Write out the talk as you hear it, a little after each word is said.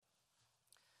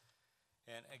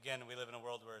And again, we live in a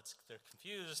world where they're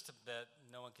confused that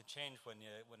no one can change when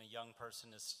a young person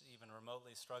is even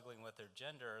remotely struggling with their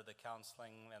gender. The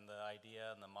counseling and the idea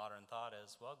and the modern thought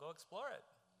is, well, go explore it.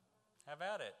 Have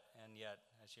at it. And yet,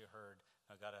 as you heard,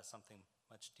 God has something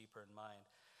much deeper in mind.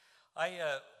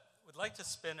 I would like to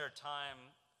spend our time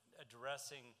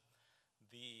addressing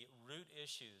the root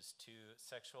issues to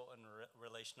sexual and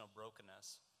relational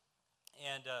brokenness.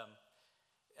 And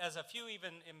as a few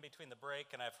even in between the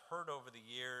break, and I've heard over the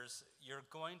years, you're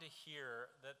going to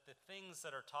hear that the things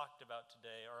that are talked about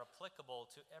today are applicable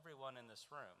to everyone in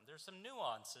this room. There's some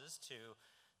nuances to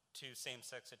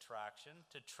same-sex attraction,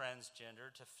 to transgender,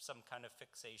 to some kind of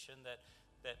fixation that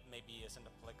maybe isn't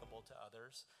applicable to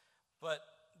others. But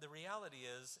the reality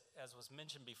is, as was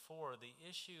mentioned before, the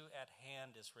issue at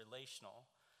hand is relational,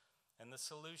 and the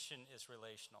solution is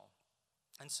relational.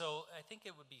 And so I think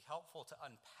it would be helpful to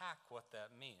unpack what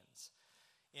that means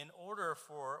in order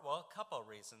for, well, a couple of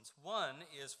reasons. One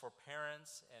is for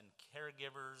parents and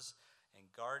caregivers and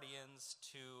guardians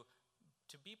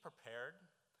to be prepared,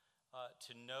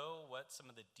 to know what some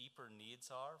of the deeper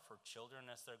needs are for children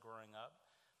as they're growing up.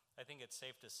 I think it's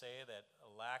safe to say that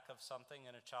a lack of something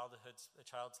in a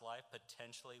child's life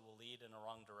potentially will lead in a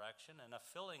wrong direction, and a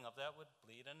filling of that would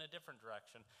lead in a different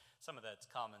direction. Some of that's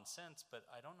common sense, but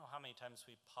I don't know how many times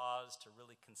we pause to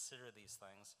really consider these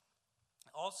things.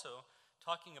 Also,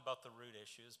 talking about the root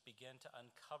issues, begin to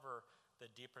uncover the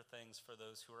deeper things for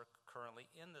those who are currently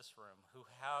in this room, who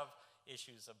have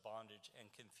issues of bondage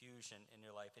and confusion in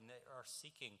your life, and they are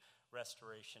seeking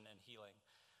restoration and healing.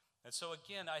 And so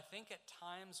again, I think at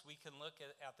times we can look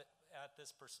at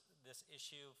this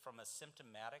issue from a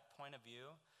symptomatic point of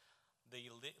view.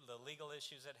 The legal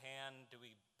issues at hand, do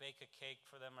we bake a cake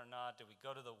for them or not? Do we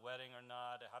go to the wedding or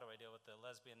not? How do I deal with the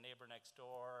lesbian neighbor next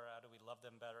door? How do we love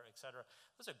them better, etc.?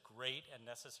 Those are great and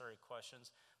necessary questions.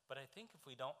 But I think if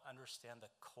we don't understand the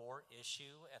core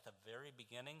issue at the very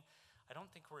beginning, I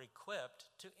don't think we're equipped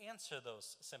to answer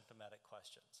those symptomatic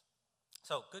questions.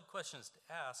 So good questions to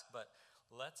ask, but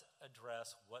let's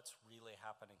address what's really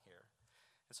happening here.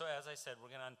 And so as I said,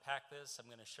 we're going to unpack this. I'm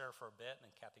going to share for a bit,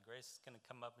 and Kathy Grace is going to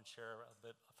come up and share a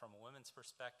bit from a women's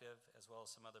perspective, as well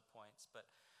as some other points. But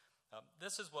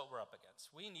this is what we're up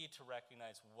against. We need to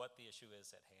recognize what the issue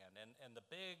is at hand. And the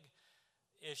big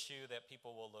issue that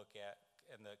people will look at,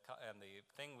 and the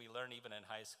thing we learn even in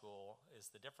high school,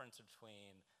 is the difference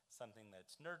between something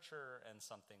that's nurture and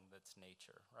something that's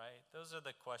nature, right? Those are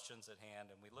the questions at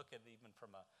hand, and we look at it even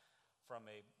from a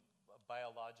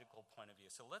biological point of view.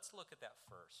 So let's look at that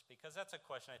first, because that's a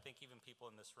question I think even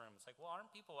people in this room, it's like, well,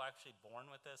 aren't people actually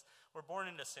born with this? We're born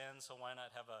into sin, so why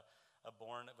not have a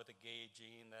born with a gay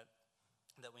gene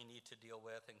that we need to deal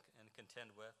with and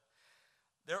contend with?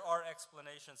 There are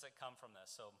explanations that come from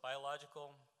this. So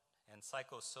biological and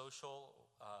psychosocial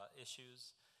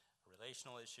issues,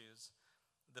 relational issues.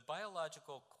 The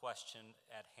biological question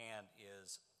at hand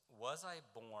is, was I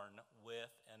born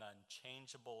with an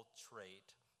unchangeable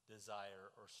trait,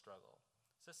 desire, or struggle?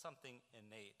 Is this something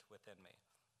innate within me?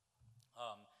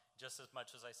 Just as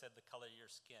much as I said the color of your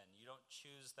skin. You don't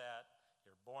choose that.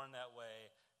 You're born that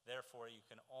way. Therefore, you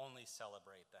can only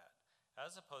celebrate that.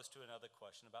 As opposed to another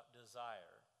question about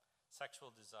desire,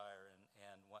 sexual desire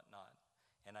and whatnot,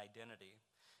 and identity.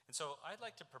 And so I'd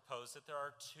like to propose that there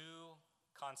are two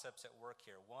concepts at work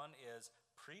here. One is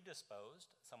predisposed,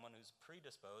 someone who's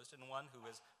predisposed, and one who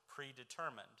is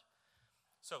predetermined.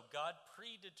 So God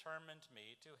predetermined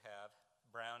me to have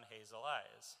brown hazel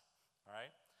eyes, all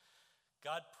right?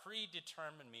 God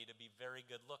predetermined me to be very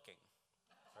good looking,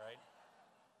 all right?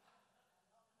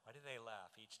 Why do they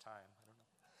laugh each time? I don't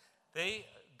know.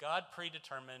 God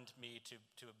predetermined me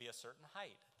to be a certain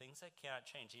height, things that cannot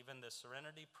change. Even the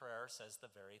Serenity Prayer says the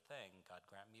very thing. God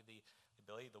grant me the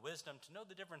ability, the wisdom to know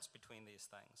the difference between these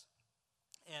things.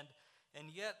 And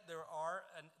yet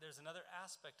there's another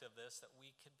aspect of this, that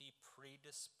we could be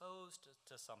predisposed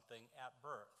to something at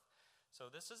birth. So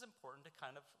this is important to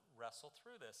kind of wrestle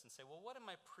through this and say, well, what am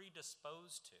I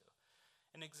predisposed to?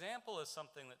 An example of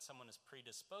something that someone is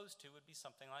predisposed to would be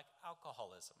something like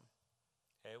alcoholism.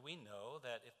 Okay, we know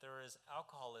that if there is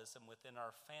alcoholism within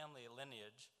our family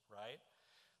lineage, right,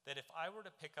 that if I were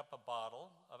to pick up a bottle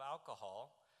of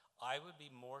alcohol, I would be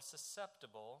more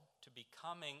susceptible to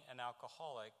becoming an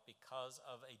alcoholic because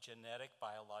of a genetic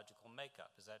biological makeup.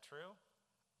 Is that true?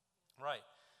 Right.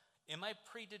 Am I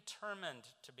predetermined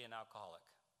to be an alcoholic?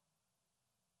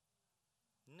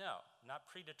 No, not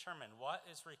predetermined. What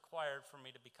is required for me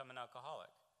to become an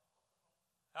alcoholic?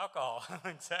 Alcohol,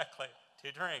 exactly, to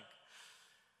drink.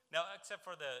 Now, except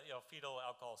for the fetal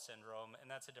alcohol syndrome, and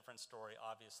that's a different story,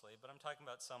 obviously, but I'm talking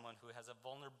about someone who has a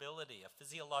vulnerability, a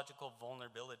physiological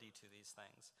vulnerability to these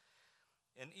things.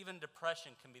 And even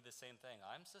depression can be the same thing.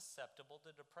 I'm susceptible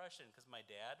to depression because my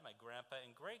dad, my grandpa,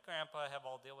 and great-grandpa have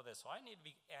all dealt with this, so I need to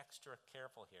be extra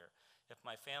careful here. If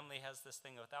my family has this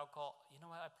thing with alcohol, you know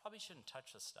what, I probably shouldn't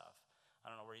touch this stuff. I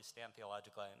don't know where you stand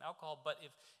theologically on alcohol, but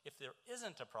if there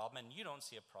isn't a problem and you don't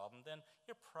see a problem, then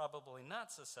you're probably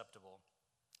not susceptible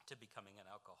to becoming an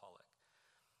alcoholic.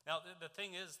 Now, the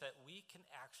thing is that we can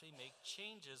actually make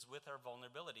changes with our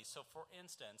vulnerability. So, for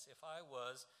instance, if I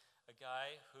was a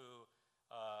guy who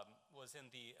was in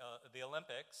the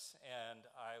Olympics and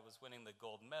I was winning the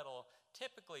gold medal,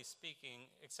 typically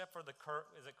speaking, except for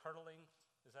is it curling?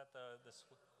 Is that the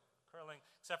curling?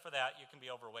 Except for that, you can be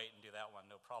overweight and do that one,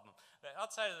 no problem. But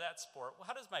outside of that sport,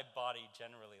 how does my body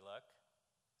generally look?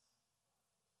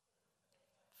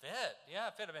 Fit. Yeah,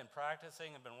 fit. I've been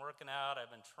practicing, I've been working out,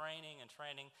 I've been training,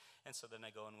 and so then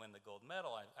I go and win the gold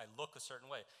medal. I look a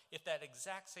certain way. If that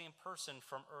exact same person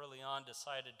from early on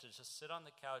decided to just sit on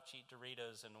the couch, eat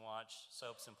Doritos, and watch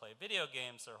soaps and play video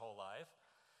games their whole life,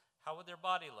 how would their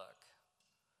body look?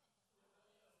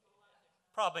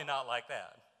 Probably not like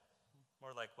that.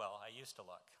 More like, well, I used to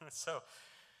look.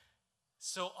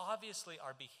 So obviously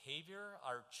our behavior,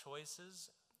 our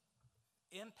choices,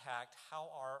 impact how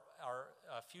our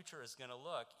future is going to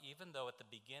look, even though at the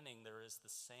beginning there is the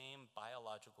same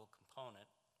biological component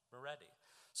already.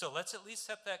 So let's at least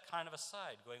set that kind of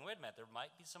aside, going, wait a minute, there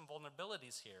might be some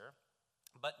vulnerabilities here,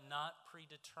 but not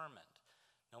predetermined.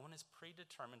 No one is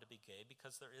predetermined to be gay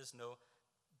because there is no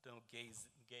gay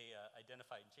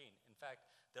identified gene. In fact,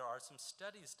 there are some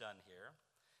studies done here.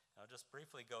 I'll just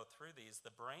briefly go through these.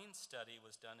 The brain study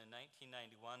was done in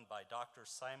 1991 by Dr.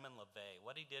 Simon LeVay.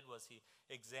 What he did was he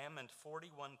examined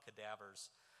 41 cadavers.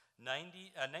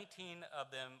 19 of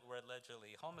them were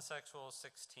allegedly homosexual,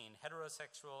 16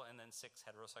 heterosexual, and then 6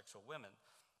 heterosexual women.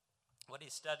 What he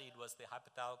studied was the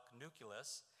hypothalamic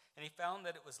nucleus, and he found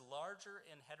that it was larger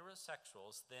in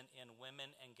heterosexuals than in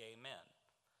women and gay men.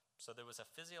 So there was a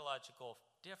physiological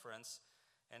difference,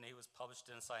 and he was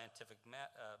published in a scientific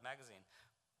magazine.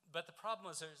 But the problem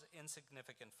was there's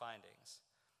insignificant findings.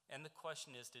 And the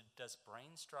question is, does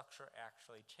brain structure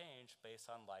actually change based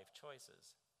on life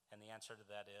choices? And the answer to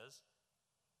that is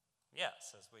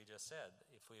yes, as we just said.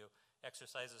 If we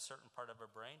exercise a certain part of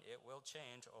our brain, it will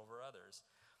change over others.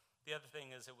 The other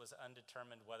thing is it was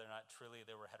undetermined whether or not truly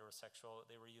they were heterosexual.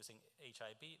 They were using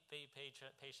HIV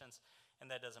patients, and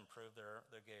that doesn't prove they're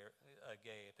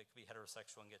gay. They could be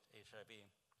heterosexual and get HIV.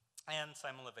 And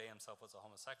Simon LeVay himself was a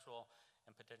homosexual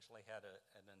and potentially had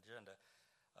an agenda.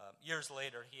 Years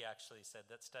later, he actually said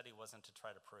that study wasn't to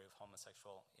try to prove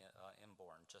homosexual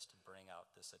inborn, just to bring out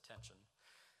this attention.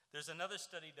 There's another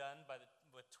study done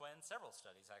with twins, several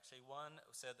studies actually. One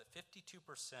said that 52%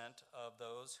 of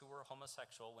those who were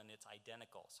homosexual, when it's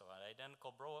identical, so an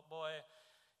identical boy,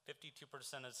 52%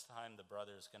 of the time the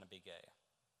brother is going to be gay.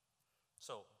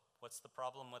 So what's the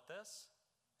problem with this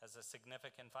as a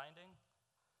significant finding?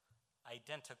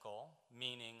 Identical,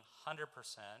 meaning 100%.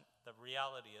 The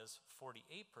reality is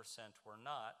 48% were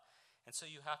not. And so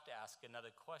you have to ask another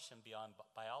question beyond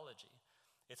biology.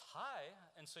 It's high,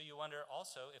 and so you wonder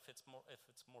also if it's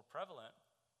more prevalent,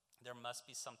 there must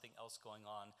be something else going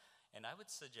on. And I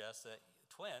would suggest that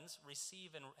twins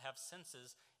receive and have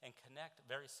senses and connect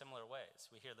very similar ways.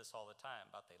 We hear this all the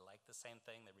time about they like the same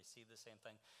thing, they receive the same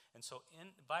thing. And so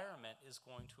environment is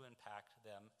going to impact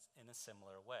them in a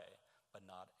similar way, but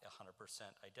not a 100%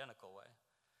 identical way.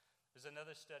 There's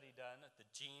another study done, the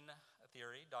gene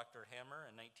theory. Dr. Hammer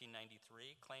in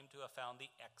 1993 claimed to have found the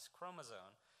X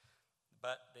chromosome,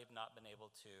 but they've not been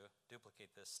able to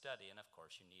duplicate this study, and of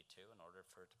course you need to in order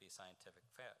for it to be scientific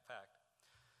fact.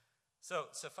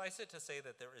 So suffice it to say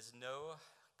that there is no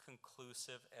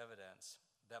conclusive evidence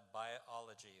that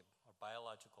biology or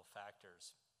biological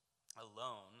factors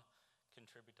alone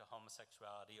contribute to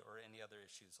homosexuality or any other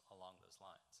issues along those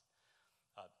lines.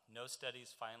 No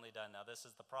studies finally done. Now this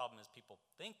is the problem, is people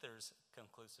think there's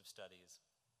conclusive studies,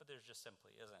 but there just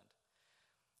simply isn't.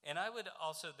 And I would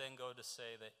also then go to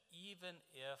say that even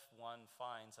if one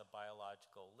finds a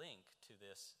biological link to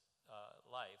this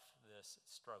life, this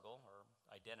struggle or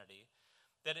identity,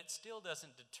 that it still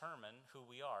doesn't determine who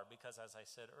we are, because as I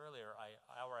said earlier,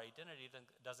 our identity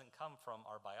doesn't come from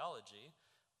our biology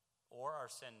or our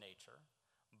sin nature,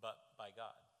 but by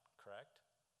God, correct?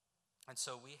 And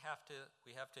so we have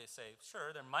to say, sure,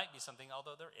 there might be something,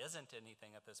 although there isn't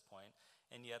anything at this point,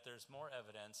 and yet there's more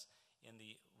evidence in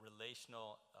the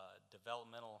relational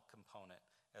developmental component,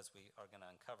 as we are going to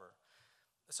uncover.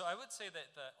 So I would say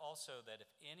that also that if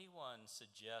anyone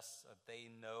suggests that they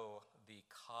know the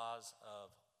cause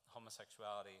of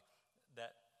homosexuality,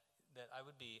 that I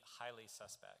would be highly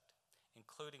suspect,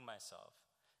 including myself.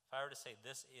 If I were to say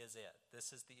this is it,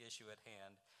 this is the issue at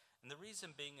hand, and the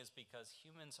reason being is because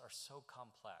humans are so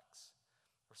complex.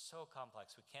 We're so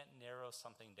complex. We can't narrow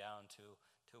something down to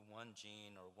one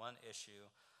gene or one issue,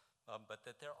 but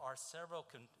that there are several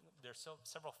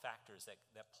factors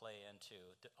that play into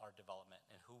our development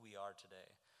and who we are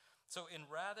today. So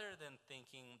rather than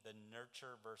thinking the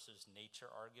nurture versus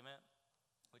nature argument,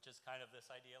 which is kind of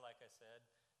this idea, like I said,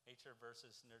 nature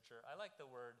versus nurture, I like the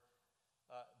word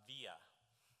via,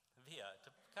 to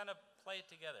kind of play it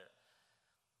together.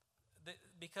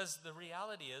 Because the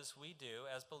reality is we do,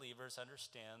 as believers,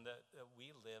 understand that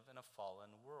we live in a fallen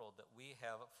world, that we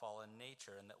have a fallen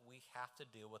nature, and that we have to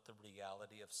deal with the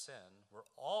reality of sin. We're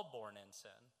all born in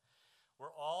sin.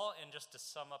 We're all, and just to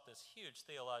sum up this huge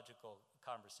theological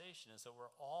conversation, is that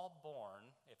we're all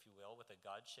born, if you will, with a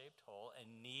God-shaped hole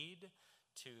and need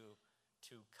to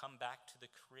come back to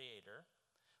the Creator.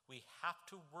 We have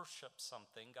to worship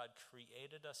something. God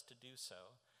created us to do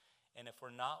so. And if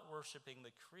we're not worshiping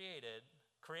the Creator,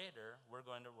 we're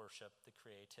going to worship the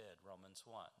created, Romans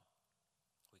 1.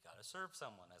 We got to serve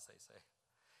someone, as they say.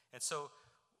 And so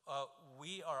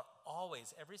we are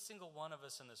always, every single one of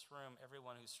us in this room,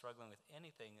 everyone who's struggling with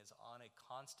anything is on a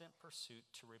constant pursuit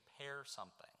to repair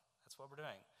something. That's what we're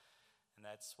doing. And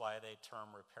that's why the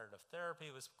term reparative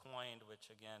therapy was coined,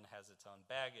 which again has its own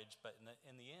baggage. But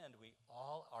in the end, we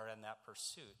all are in that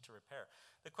pursuit to repair.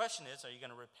 The question is, are you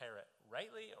going to repair it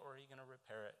rightly, or are you going to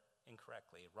repair it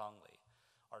incorrectly, wrongly,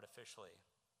 artificially,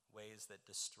 ways that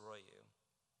destroy you?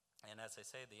 And as I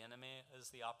say, the enemy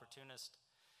is the opportunist,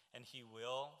 and he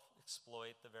will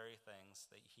exploit the very things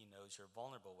that he knows you're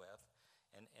vulnerable with,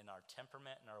 and our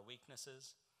temperament and our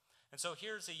weaknesses. And so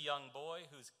here's a young boy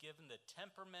who's given the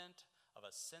temperament of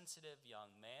a sensitive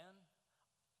young man,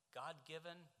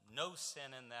 God-given, no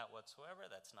sin in that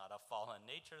whatsoever. That's not a fallen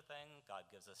nature thing.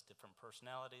 God gives us different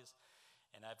personalities.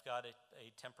 And I've got a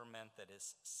temperament that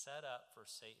is set up for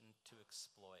Satan to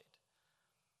exploit,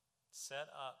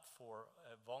 set up for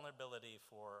vulnerability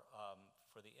for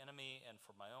the enemy and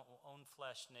for my own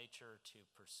flesh nature to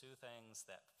pursue things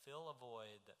that fill a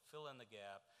void, that fill in the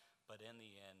gap, but in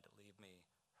the end leave me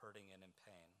hurting and in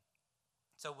pain.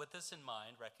 So with this in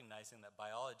mind, recognizing that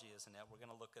biology isn't it, we're going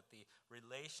to look at the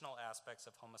relational aspects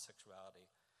of homosexuality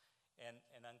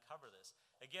and uncover this.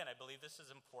 Again, I believe this is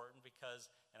important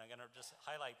because, and I'm going to just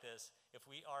highlight this, if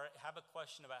we have a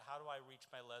question about how do I reach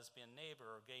my lesbian neighbor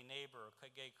or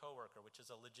gay coworker, which is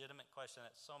a legitimate question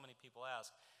that so many people ask,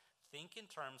 think in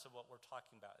terms of what we're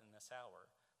talking about in this hour.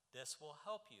 This will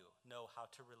help you know how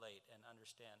to relate and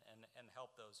understand and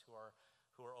help those who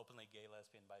are openly gay,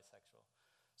 lesbian, bisexual.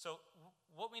 So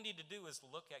what we need to do is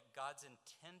look at God's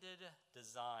intended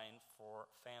design for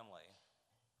family,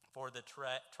 for the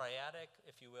triadic,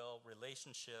 if you will,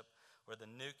 relationship, or the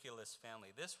nucleus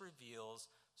family. This reveals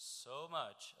so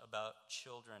much about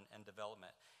children and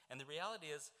development. And the reality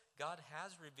is God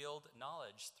has revealed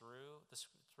knowledge through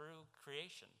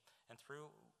creation and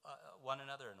through one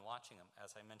another and watching them,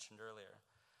 as I mentioned earlier.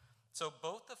 So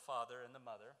both the father and the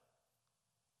mother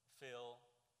fill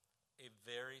a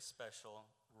very special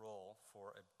role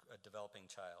for a developing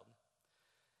child.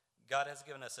 God has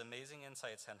given us amazing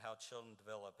insights on how children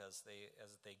develop as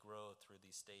they grow through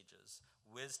these stages.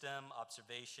 Wisdom,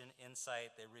 observation,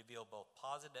 insight, they reveal both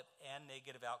positive and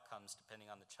negative outcomes depending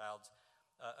on the child's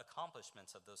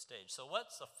accomplishments of those stages. So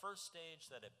what's the first stage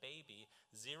that a baby,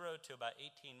 0 to about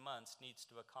 18 months, needs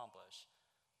to accomplish?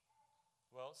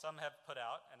 Well, some have put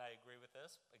out, and I agree with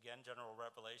this, again, general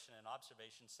revelation and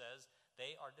observation says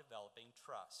they are developing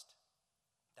trust.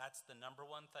 That's the number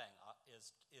one thing.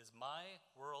 Is my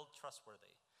world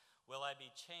trustworthy? Will I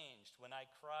be changed? When I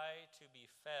cry to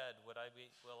be fed, will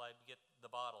I get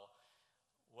the bottle?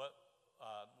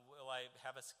 Will I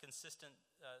have a consistent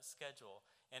schedule?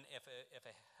 And if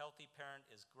a healthy parent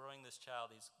is growing this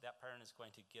child, that parent is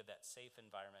going to give that safe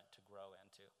environment to grow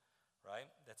into,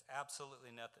 right? That's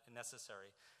absolutely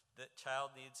necessary. The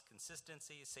child needs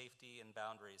consistency, safety, and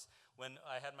boundaries. When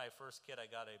I had my first kid, I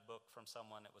got a book from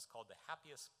someone. It was called The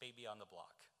Happiest Baby on the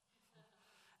Block.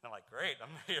 And I'm like, great,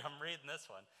 I'm reading this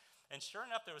one. And sure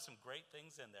enough, there were some great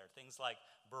things in there. Things like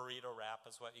burrito wrap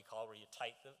is what you call, where you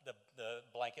tight the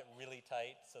blanket really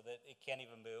tight so that it can't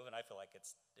even move. And I feel like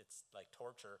it's like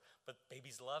torture, but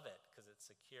babies love it because it's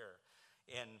secure.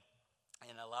 And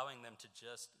allowing them to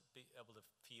just be able to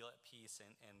feel at peace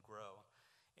and grow.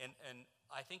 And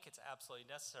I think it's absolutely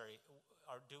necessary.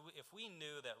 If we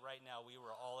knew that right now we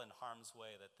were all in harm's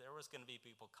way, that there was going to be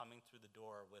people coming through the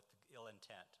door with ill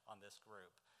intent on this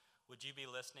group, would you be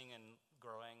listening and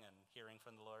growing and hearing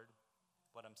from the Lord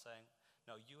what I'm saying?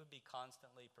 No, you would be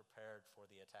constantly prepared for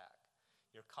the attack.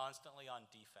 You're constantly on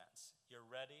defense. You're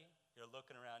ready. You're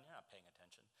looking around. You're not paying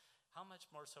attention. How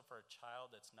much more so for a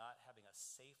child that's not having a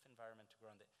safe environment to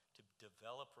grow in, to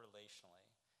develop relationally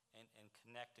and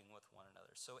connecting with one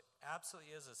another. So it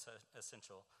absolutely is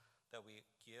essential that we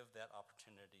give that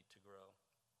opportunity to grow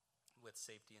with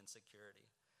safety and security.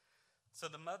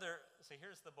 So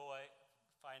here's the boy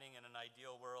finding in an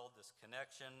ideal world this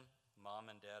connection. Mom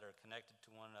and dad are connected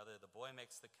to one another. The boy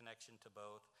makes the connection to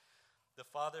both. The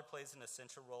father plays an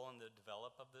essential role in the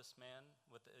develop of this man,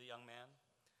 with the young man.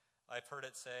 I've heard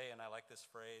it say, and I like this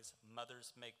phrase,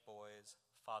 mothers make boys,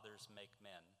 fathers make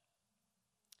men.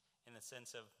 In the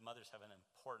sense of mothers have an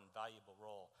important, valuable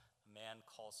role. A man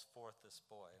calls forth this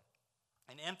boy.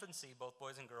 In infancy, both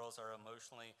boys and girls are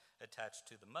emotionally attached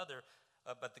to the mother,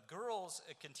 but the girls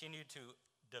continue to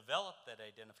develop that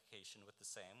identification with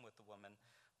the woman.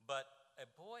 But a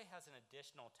boy has an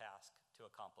additional task to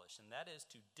accomplish, and that is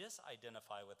to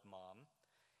disidentify with mom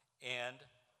and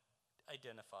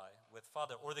identify with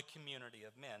father, or the community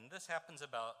of men. This happens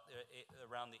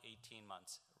around the 18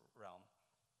 months realm.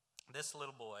 This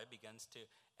little boy begins to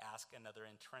ask another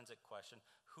intrinsic question: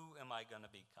 who am I going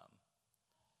to become?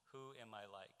 Who am I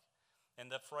like? And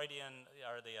the Freudian,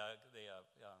 or the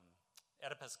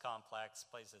Oedipus complex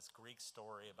plays this Greek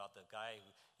story about the guy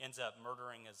who ends up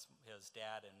murdering his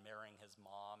dad and marrying his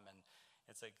mom, and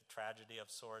it's a tragedy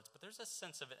of sorts. But there's a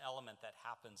sense of an element that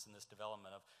happens in this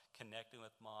development of connecting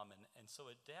with mom, and so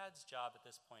a dad's job at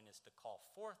this point is to call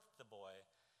forth the boy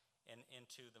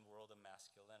into the world of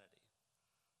masculinity.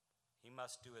 He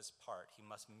must do his part. He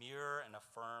must mirror and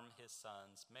affirm his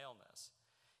son's maleness.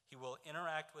 He will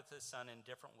interact with his son in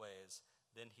different ways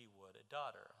than he would a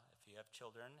daughter. If you have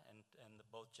children and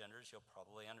both genders, you'll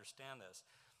probably understand this.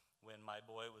 When my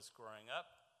boy was growing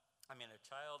up, a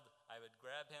child, I would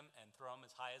grab him and throw him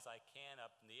as high as I can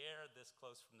up in the air, this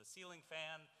close from the ceiling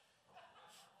fan.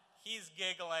 He's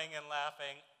giggling and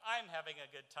laughing. I'm having a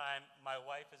good time. My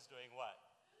wife is doing what?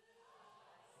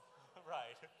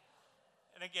 Right.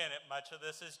 And again, much of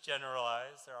this is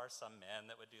generalized. There are some men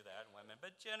that would do that, and women.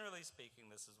 But generally speaking,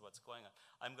 this is what's going on.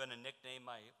 I'm going to nickname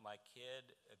my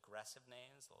kid aggressive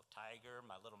names, little tiger,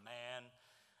 my little man.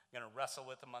 I'm going to wrestle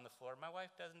with him on the floor. My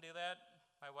wife doesn't do that.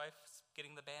 My wife's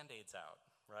getting the Band-Aids out,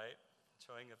 right?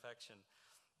 Showing affection.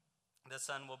 The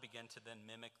son will begin to then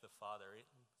mimic the father.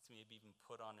 Maybe even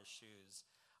put on his shoes.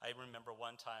 I remember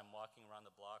one time walking around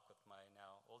the block with my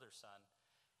now older son,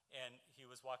 and he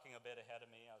was walking a bit ahead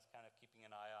of me. I was kind of keeping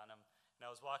an eye on him. And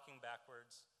I was walking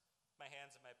backwards, my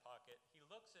hands in my pocket. He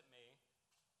looks at me,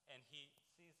 and he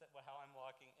sees how I'm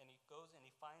walking, and he goes and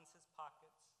he finds his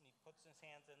pockets, and he puts his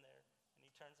hands in there, and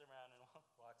he turns around and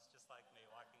walks just like me,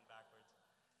 walking backwards.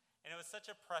 And it was such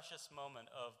a precious moment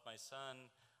of my son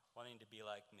wanting to be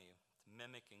like me,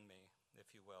 mimicking me,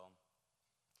 if you will.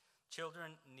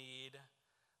 Children need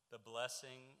the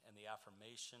blessing and the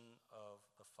affirmation of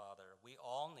the Father. We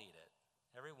all need it.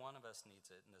 Every one of us needs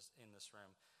it in this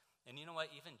room. And you know what?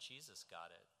 Even Jesus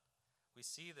got it. We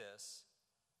see this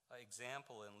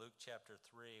example in Luke chapter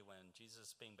 3 when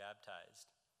Jesus is being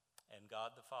baptized. And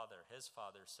God the Father, his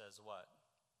Father, says what?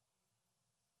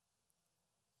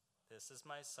 This is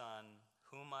my Son,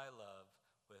 whom I love.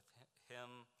 With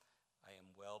him I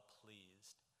am well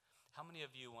pleased. How many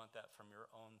of you want that from your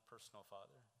own personal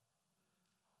father?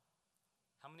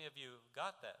 How many of you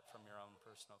got that from your own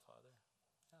personal father?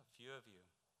 Yeah, a few of you.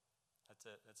 It's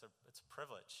a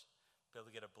privilege to be able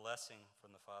to get a blessing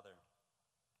from the Father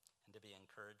and to be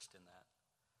encouraged in that.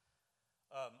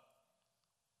 I'm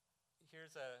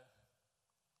going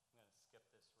to skip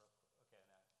this real quick. Okay,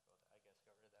 now I guess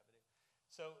go over to that video.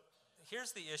 So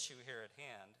here's the issue here at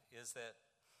hand, is that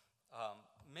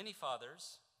many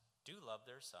fathers do love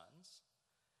their sons,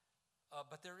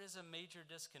 but there is a major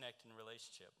disconnect in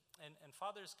relationship. And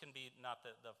fathers can be not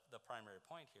the primary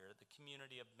point here. The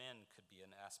community of men could be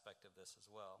an aspect of this as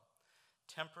well.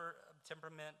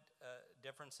 Temperament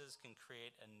differences can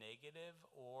create a negative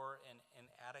or an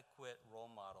inadequate role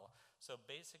model. So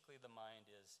basically the mind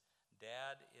is,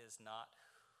 dad is not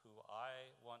who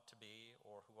I want to be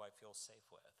or who I feel safe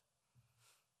with,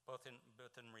 both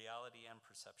in reality and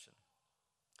perception.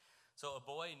 So a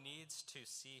boy needs to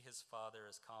see his father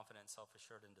as confident,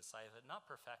 self-assured, and decisive, not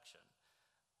perfection,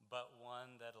 but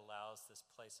one that allows this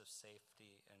place of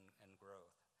safety and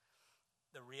growth.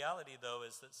 The reality, though,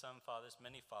 is that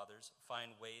many fathers,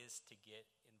 find ways to get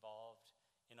involved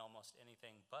in almost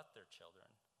anything but their children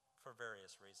for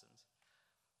various reasons.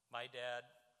 My dad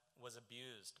was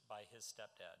abused by his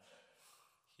stepdad.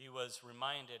 He was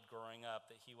reminded growing up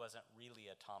that he wasn't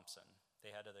really a Thompson. They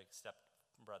had other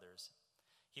stepbrothers.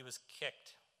 He was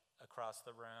kicked across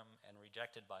the room and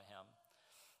rejected by him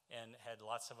and had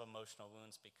lots of emotional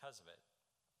wounds because of it.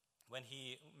 When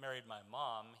he married my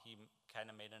mom, he kind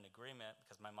of made an agreement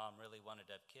because my mom really wanted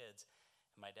to have kids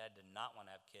and my dad did not want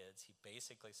to have kids. He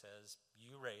basically says,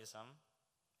 you raise them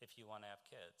if you want to have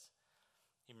kids.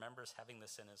 He remembers having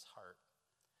this in his heart.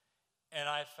 And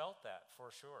I felt that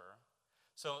for sure.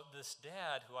 So this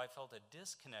dad, who I felt a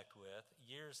disconnect with,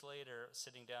 years later,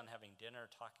 sitting down having dinner,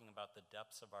 talking about the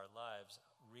depths of our lives,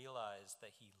 realized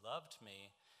that he loved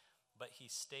me, but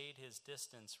he stayed his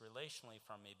distance relationally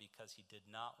from me because he did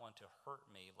not want to hurt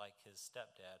me like his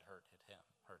stepdad hurt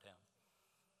him.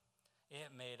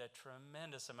 It made a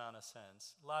tremendous amount of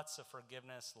sense. Lots of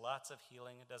forgiveness, lots of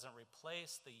healing. It doesn't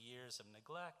replace the years of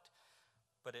neglect,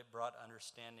 but it brought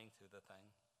understanding through the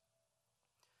thing.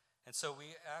 And so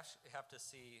we actually have to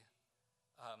see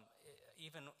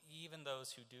even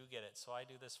those who do get it. So I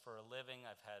do this for a living.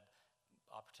 I've had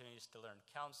opportunities to learn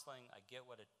counseling. I get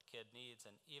what a kid needs.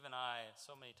 And even I,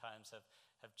 so many times,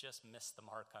 have just missed the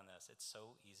mark on this. It's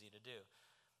so easy to do.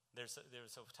 There was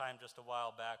a time just a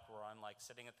while back where I'm like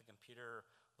sitting at the computer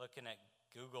looking at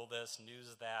Google this,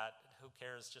 news that. Who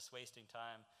cares? Just wasting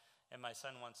time. And my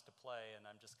son wants to play, and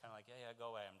I'm just kind of like, yeah,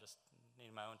 go away. I'm just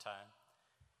needing my own time.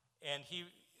 And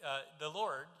the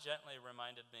Lord gently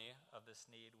reminded me of this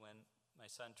need when my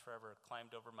son Trevor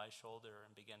climbed over my shoulder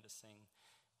and began to sing,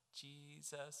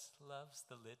 Jesus loves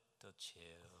the little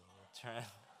children.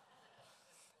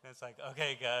 And it's like,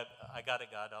 okay, God, I got it,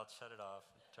 God. I'll shut it off,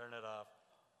 turn it off,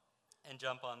 and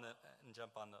jump on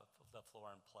the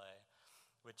floor and play,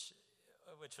 which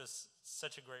was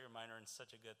such a great reminder and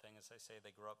such a good thing. As I say, they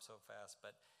grow up so fast,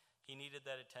 but he needed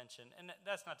that attention. And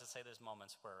that's not to say there's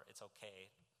moments where it's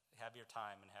okay. Have your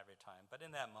time. But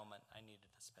in that moment, I needed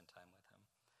to spend time with him.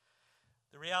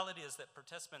 The reality is that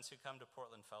participants who come to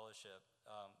Portland Fellowship,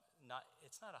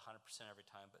 it's not 100% every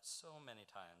time, but so many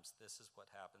times this is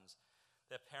what happens.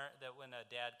 That when a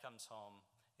dad comes home,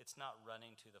 it's not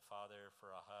running to the father for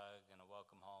a hug and a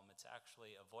welcome home. It's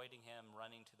actually avoiding him,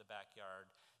 running to the backyard,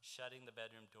 shutting the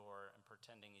bedroom door, and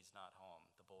pretending he's not home,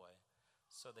 the boy,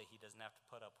 so that he doesn't have to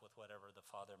put up with whatever the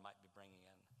father might be bringing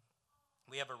in.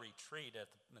 We have a retreat at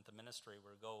the ministry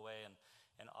where we go away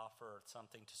and offer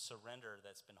something to surrender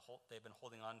they've been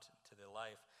holding on to their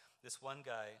life. This one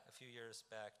guy a few years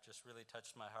back just really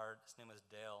touched my heart. His name was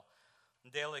Dale. And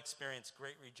Dale experienced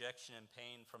great rejection and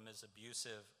pain from his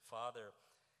abusive father.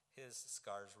 His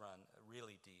scars run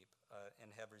really deep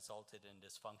and have resulted in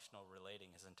dysfunctional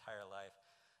relating his entire life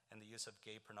and the use of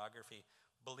gay pornography,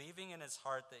 believing in his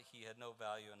heart that he had no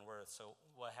value and worth. So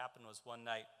what happened was one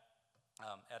night,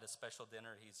 at a special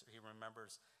dinner, he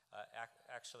remembers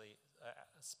actually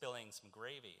spilling some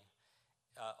gravy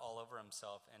all over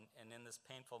himself. And in this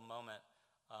painful moment,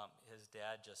 his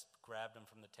dad just grabbed him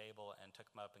from the table and took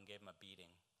him up and gave him a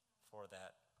beating for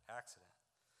that accident.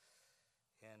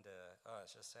 And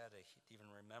it's just sad to even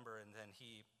remember. And then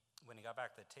when he got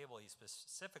back to the table, he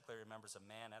specifically remembers a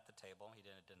man at the table. He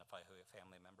didn't identify who, a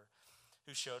family member,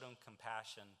 who showed him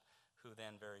compassion, who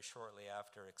then very shortly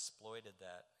after exploited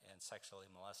that and sexually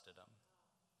molested him.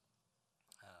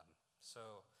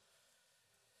 So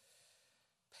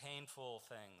painful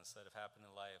things that have happened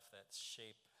in life that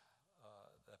shape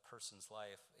the person's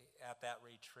life. At that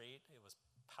retreat, it was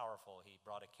powerful. He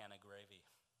brought a can of gravy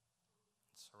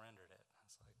and surrendered it. I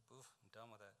was like, oof, I'm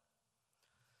done with it.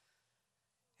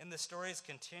 And the stories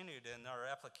continued. In our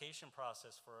application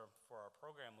process for our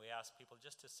program, we asked people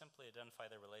just to simply identify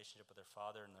their relationship with their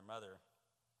father and their mother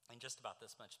in just about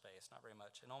this much space, not very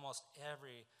much. And almost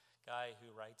every guy who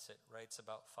writes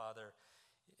about father.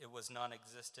 It was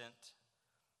non-existent.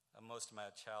 Most of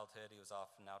my childhood, he was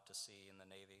often out to sea in the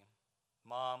Navy.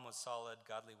 Mom was solid,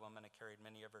 godly woman, and carried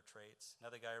many of her traits.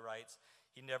 Another guy writes,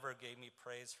 he never gave me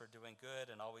praise for doing good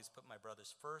and always put my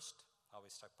brothers first,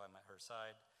 always stuck by her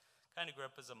side. Kind of grew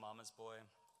up as a mama's boy.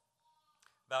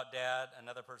 About dad,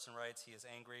 another person writes, he is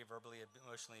angry, verbally,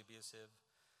 emotionally abusive.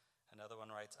 Another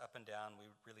one writes, up and down, we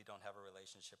really don't have a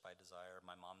relationship I desire.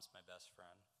 My mom's my best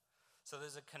friend. So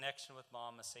there's a connection with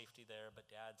mom, a safety there, but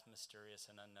dad's mysterious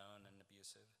and unknown and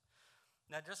abusive.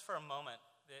 Now, just for a moment,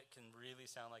 it can really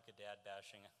sound like a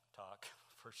dad-bashing talk,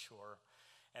 for sure.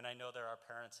 And I know there are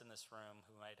parents in this room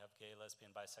who might have gay, lesbian,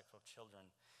 bisexual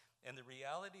children. And the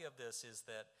reality of this is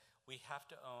that we have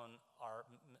to own our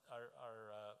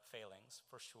failings,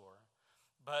 for sure.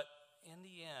 But in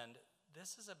the end,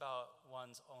 this is about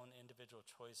one's own individual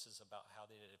choices about how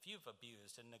they did it. If you've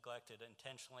abused and neglected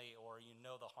intentionally, or you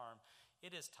know the harm,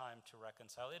 it is time to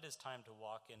reconcile. It is time to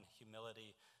walk in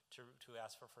humility, to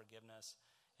ask for forgiveness,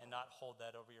 and not hold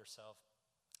that over yourself.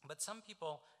 But some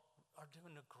people are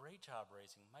doing a great job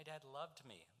raising. My dad loved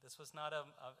me. This was not a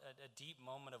deep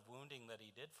moment of wounding that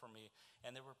he did for me,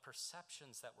 and there were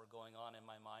perceptions that were going on in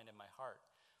my mind and my heart.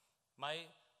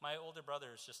 My older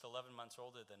brother is just 11 months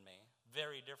older than me,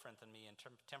 very different than me in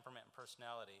temperament and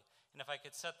personality. And if I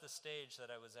could set the stage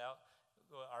that I was out,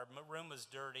 our room was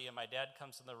dirty, and my dad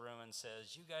comes in the room and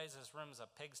says, "You guys, this room is a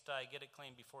pigsty. Get it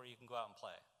clean before you can go out and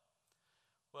play."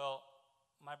 Well,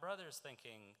 my brother's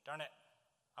thinking, "Darn it,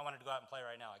 I wanted to go out and play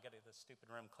right now. I got to get this stupid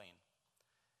room clean."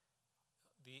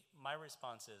 My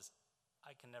response is,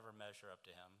 I can never measure up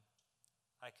to him.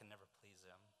 I can never please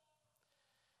him.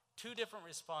 Two different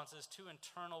responses, two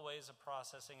internal ways of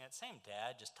processing it. Same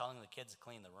dad, just telling the kids to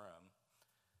clean the room.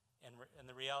 And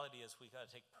the reality is we got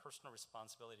to take personal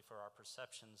responsibility for our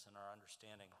perceptions and our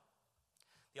understanding.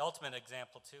 The ultimate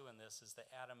example, too, in this is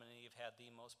that Adam and Eve had the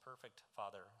most perfect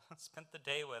father, spent the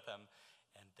day with him,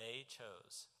 and they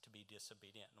chose to be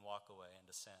disobedient and walk away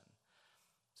into sin.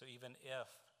 So even if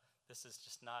this is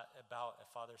just not about a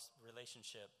father's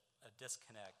relationship, a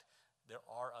disconnect, there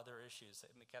are other issues.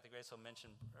 Kathy Grace will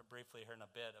mention briefly here in a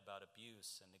bit about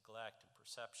abuse and neglect and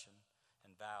perception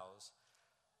and vows.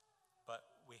 But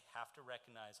we have to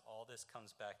recognize all this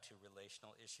comes back to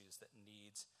relational issues that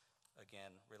needs,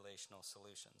 again, relational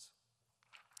solutions.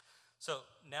 So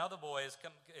now the boy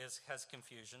has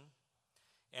confusion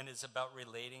and is about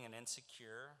relating and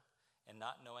insecure and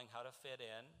not knowing how to fit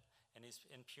in. And he's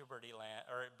in puberty land,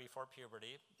 or before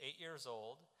puberty, 8 years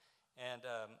old. And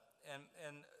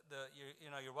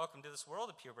you're welcome to this world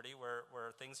of puberty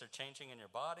where things are changing in your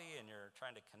body and you're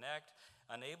trying to connect,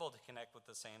 unable to connect with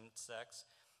the same sex,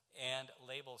 and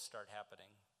labels start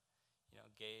happening.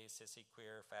 Gay, sissy,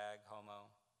 queer, fag,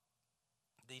 homo.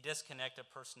 The disconnect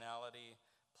of personality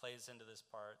plays into this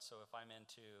part. So if I'm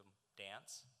into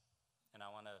dance and I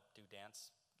want to do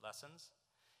dance lessons,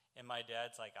 and my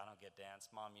dad's like, "I don't get dance.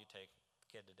 Mom, you take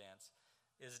the kid to dance."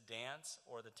 Is dance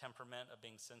or the temperament of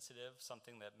being sensitive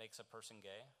something that makes a person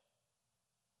gay?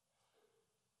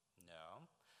 No.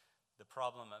 The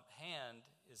problem at hand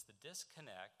is the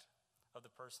disconnect of the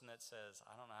person that says,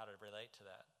 "I don't know how to relate to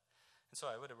that." And so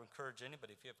I would encourage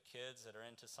anybody, if you have kids that are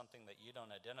into something that you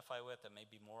don't identify with, that may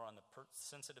be more on the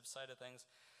sensitive side of things,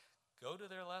 go to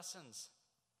their lessons,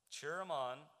 cheer them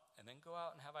on, and then go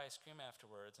out and have ice cream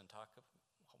afterwards and talk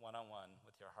one-on-one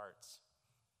with your hearts.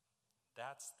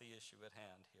 That's the issue at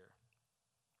hand here.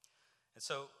 And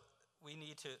so we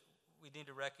need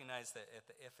to recognize that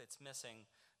if it's missing,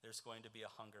 there's going to be a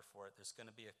hunger for it. There's going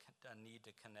to be a need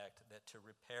to connect, that to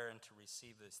repair and to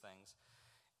receive these things.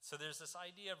 So there's this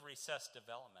idea of recessed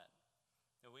development.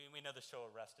 We know the show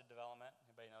Arrested Development.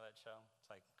 Anybody know that show? It's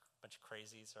like a bunch of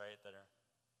crazies, right, that are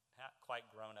not quite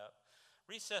grown up.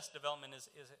 Recessed development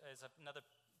is another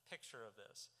picture of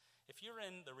this. If you're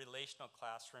in the relational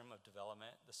classroom of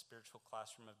development, the spiritual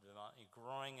classroom of development, you're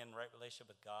growing in right relationship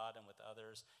with God and with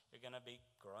others, you're going to be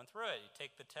growing through it. You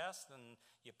take the test and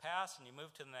you pass and you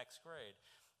move to the next grade.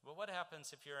 But what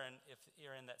happens if you're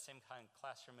in that same kind of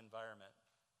classroom environment?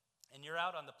 And you're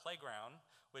out on the playground,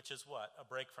 which is what? A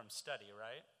break from study,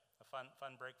 right? A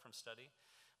fun break from study.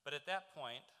 But at that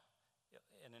point,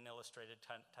 in an illustrated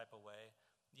type of way,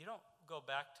 you don't go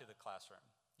back to the classroom.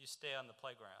 You stay on the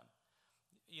playground.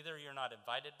 Either you're not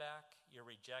invited back, you're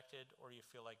rejected, or you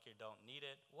feel like you don't need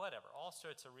it, whatever, all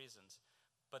sorts of reasons.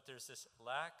 But there's this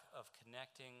lack of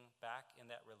connecting back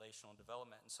in that relational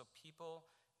development. And so people,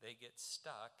 they get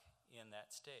stuck in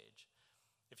that stage.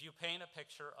 If you paint a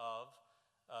picture of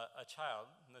a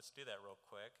child, let's do that real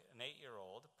quick, an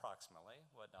 8-year-old approximately,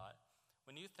 whatnot,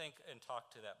 when you think and talk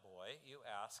to that boy, you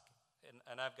ask,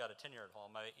 and I've got a 10-year-old at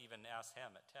home, I even asked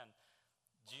him at 10,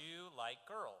 "Do you like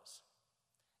girls?"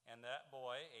 And that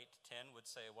boy, 8 to 10, would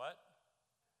say what?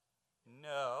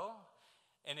 No.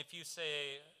 And if you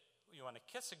say you want to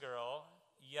kiss a girl,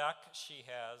 yuck, she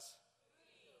has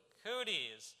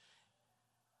cooties.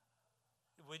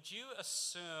 Would you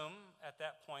assume at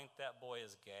that point that boy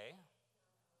is gay?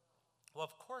 Well,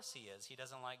 of course he is. He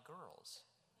doesn't like girls.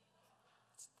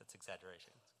 That's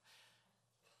exaggeration.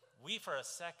 We, for a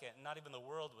second, not even the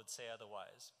world would say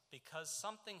otherwise, because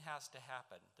something has to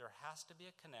happen. There has to be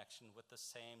a connection with the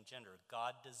same gender.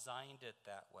 God designed it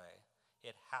that way.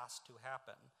 It has to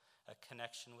happen, a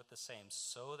connection with the same,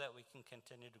 so that we can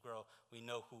continue to grow. We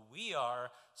know who we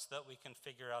are, so that we can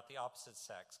figure out the opposite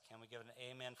sex. Can we give an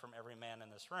amen from every man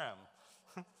in this room?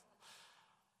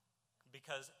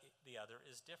 Because the other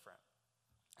is different.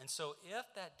 And so if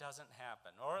that doesn't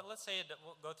happen, or let's say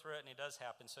we'll go through it and it does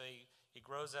happen, so he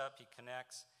grows up, he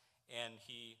connects, and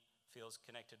he feels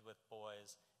connected with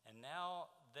boys, and now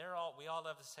we all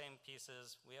have the same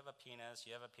pieces. We have a penis,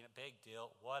 you have a penis, big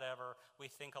deal, whatever.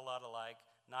 We think a lot alike,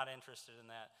 not interested in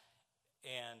that.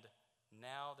 And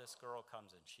now this girl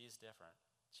comes in, she's different.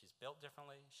 She's built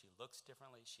differently, she looks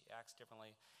differently, she acts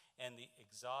differently, and the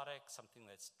exotic, something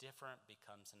that's different,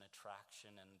 becomes an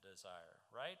attraction and a desire,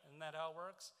 right? Isn't that how it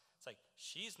works? It's like,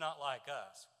 she's not like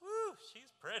us. Woo,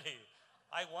 she's pretty.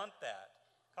 I want that.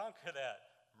 Conquer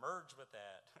that. Merge with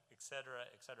that, et cetera,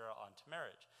 onto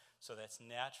marriage. So that's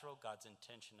natural, God's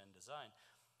intention and design.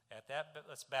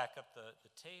 Let's back up the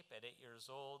tape. At 8 years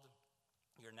old,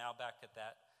 you're now back at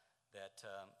that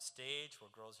stage where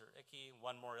girls are icky.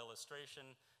 One more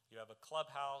illustration. You have a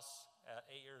clubhouse at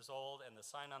 8 years old, and the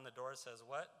sign on the door says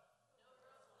what? No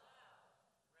girls allowed.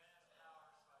 Ran out of power,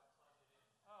 so I plugged it in.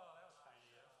 Oh, that was kind of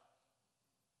you.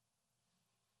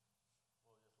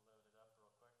 We'll just load it up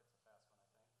real quick. It's a fast one,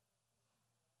 I think. It's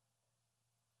usually fast.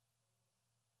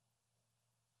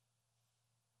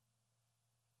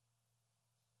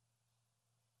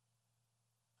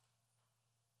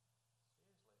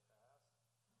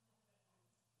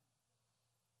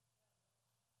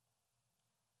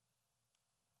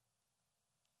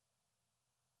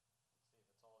 See if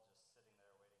it's all just sitting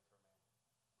there waiting for me.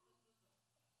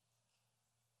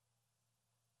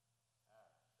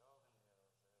 Golden Hills, there we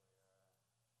are.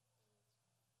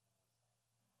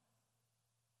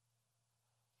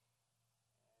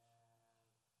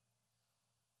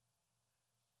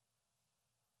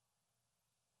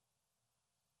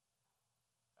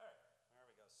 All right, there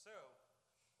we go. So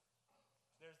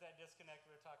there's that disconnect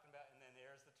we were talking about, and then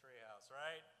there's the treehouse,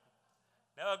 right?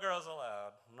 No girls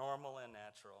allowed, normal and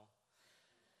natural.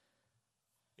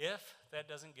 If that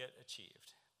doesn't get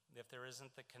achieved, if there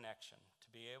isn't the connection, to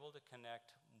be able to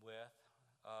connect with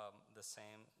the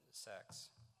same sex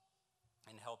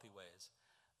in healthy ways,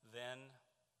 then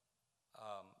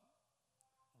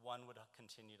one would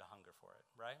continue to hunger for it,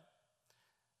 right?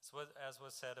 So as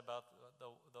was said about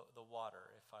the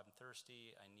water, if I'm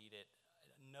thirsty, I need it.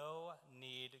 No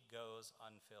need goes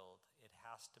unfilled. It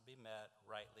has to be met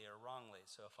rightly or wrongly.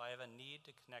 So if I have a need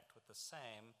to connect with the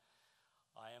same,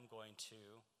 I am going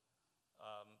to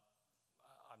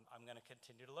I'm going to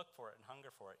continue to look for it and hunger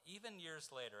for it. Even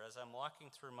years later, as I'm walking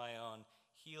through my own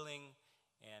healing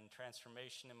and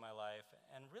transformation in my life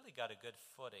and really got a good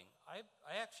footing, I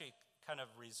actually kind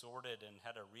of resorted and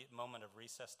had a moment of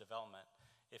recess development,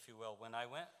 if you will. When I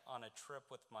went on a trip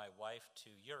with my wife to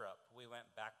Europe, we went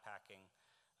backpacking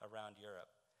around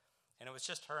Europe. And it was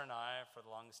just her and I for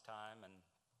the longest time. And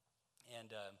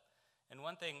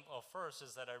one thing, well, first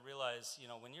is that I realized,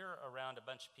 when you're around a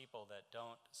bunch of people that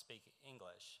don't speak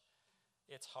English,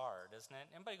 it's hard, isn't it?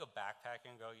 Anybody go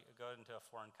backpacking, go into a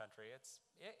foreign country?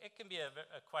 It can be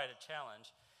quite a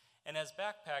challenge. And as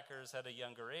backpackers at a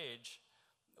younger age,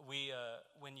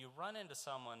 when you run into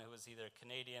someone who is either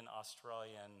Canadian,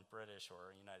 Australian, British,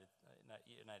 or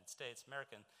United States,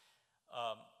 American,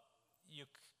 you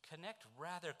connect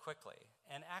rather quickly.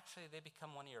 And actually, they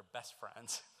become one of your best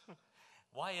friends.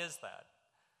 Why is that?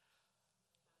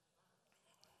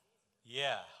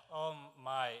 Yeah, oh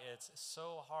my, it's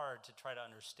so hard to try to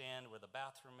understand where the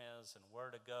bathroom is and where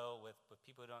to go with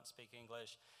people who don't speak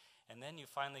English. And then you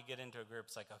finally get into a group,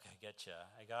 it's like, okay, I get you.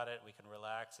 I got it, we can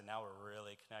relax, and now we're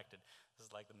really connected. This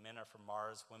is like the men are from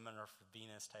Mars, women are from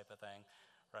Venus type of thing,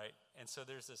 right? And so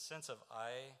there's this sense of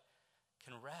I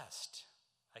can rest.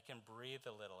 I can breathe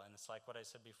a little. And it's like what I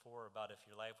said before about if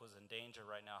your life was in danger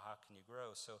right now, how can you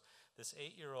grow? So this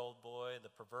 8-year-old boy,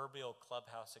 the proverbial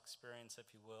clubhouse experience,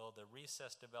 if you will, the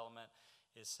recess development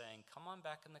is saying, come on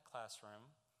back in the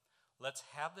classroom. Let's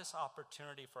have this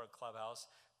opportunity for a clubhouse.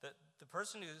 The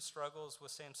person who struggles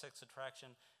with same-sex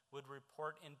attraction would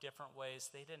report in different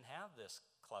ways they didn't have this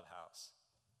clubhouse.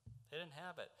 They didn't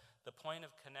have it. The point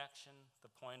of connection,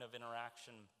 the point of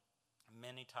interaction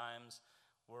many times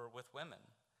were with women.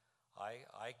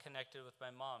 I connected with my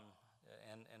mom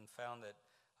and found that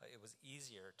it was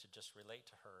easier to just relate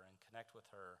to her and connect with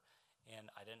her. And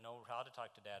I didn't know how to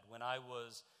talk to Dad. When I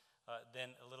was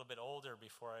then a little bit older,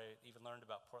 before I even learned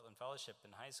about Portland Fellowship in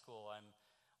high school,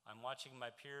 I'm watching my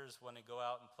peers want to go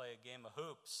out and play a game of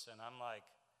hoops, and I'm like,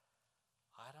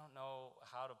 I don't know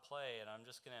how to play, and I'm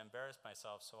just going to embarrass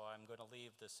myself, so I'm going to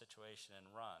leave this situation and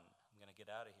run. I'm going to get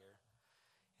out of here.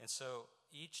 And so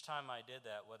each time I did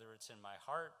that, whether it's in my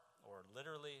heart or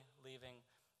literally leaving,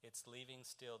 it's leaving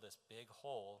still this big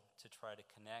hole to try to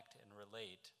connect and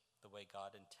relate the way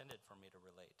God intended for me to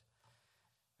relate.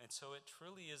 And so it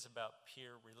truly is about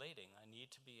peer relating. I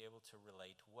need to be able to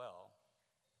relate well.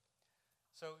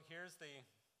 So here's and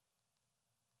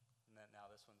then now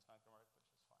this one's not going to work, which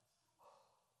is fine.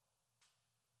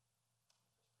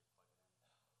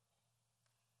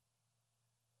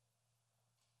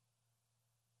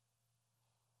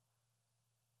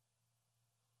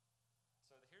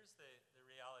 So here's the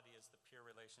reality is the peer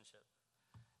relationship.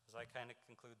 As I kind of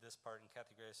conclude this part, and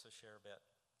Kathy Grace will share a bit,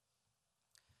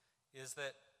 is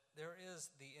that there is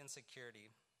the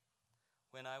insecurity.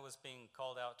 When I was being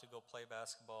called out to go play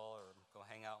basketball or go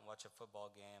hang out and watch a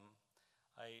football game,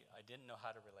 I didn't know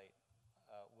how to relate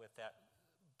with that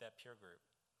peer group.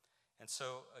 And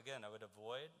so, again, I would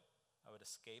avoid, I would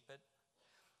escape it.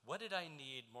 What did I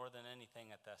need more than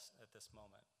anything at this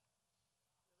moment?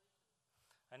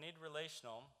 I need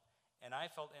relational, and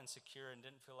I felt insecure and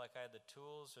didn't feel like I had the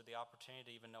tools or the opportunity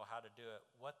to even know how to do it.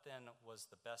 What then was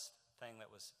the best thing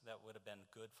that would have been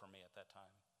good for me at that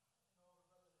time?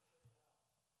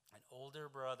 An older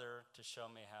brother to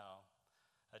show me how,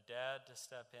 a dad to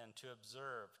step in, to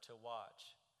observe, to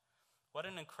watch. What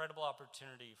an incredible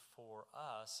opportunity for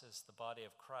us as the body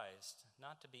of Christ,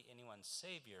 not to be anyone's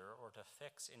savior or to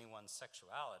fix anyone's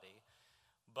sexuality,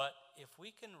 but if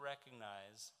we can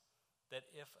recognize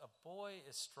that if a boy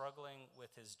is struggling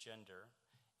with his gender,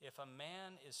 if a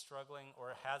man is struggling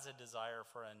or has a desire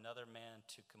for another man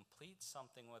to complete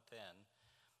something within,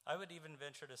 I would even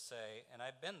venture to say, and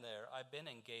I've been there, I've been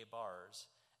in gay bars.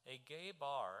 A gay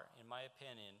bar, in my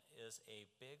opinion, is a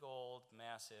big old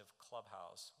massive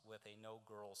clubhouse with a no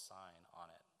girls sign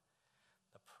on it.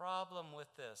 The problem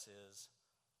with this is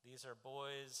these are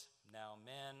boys, now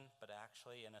men, but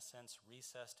actually in a sense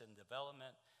recessed in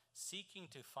development, seeking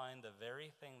to find the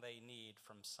very thing they need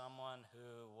from someone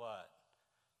who, what?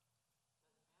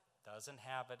 Doesn't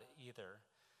have it either.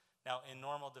 Now, in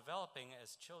normal developing,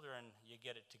 as children, you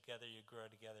get it together, you grow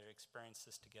together, experience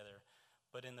this together.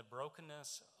 But in the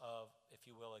brokenness of, if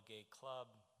you will, a gay club,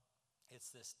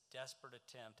 it's this desperate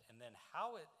attempt. And then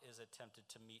how it is attempted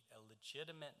to meet a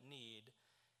legitimate need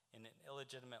in an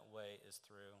illegitimate way is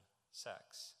through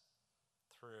sex,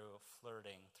 through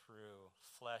flirting, through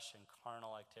flesh and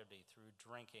carnal activity, through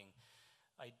drinking.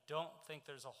 I don't think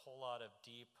there's a whole lot of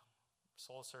deep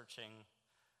soul-searching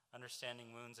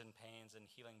understanding wounds and pains and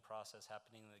healing process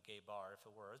happening in the gay bar. If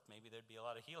it were, maybe there'd be a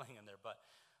lot of healing in there. But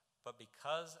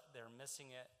because they're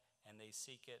missing it and they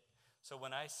seek it. So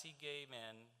when I see gay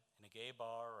men in a gay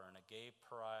bar or in a gay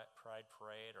pride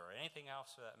parade or anything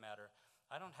else for that matter,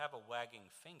 I don't have a wagging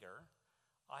finger.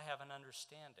 I have an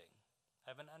understanding.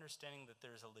 I have an understanding that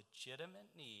there's a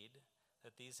legitimate need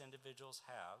that these individuals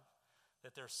have,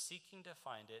 that they're seeking to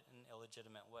find it in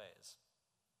illegitimate ways.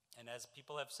 And as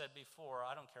people have said before,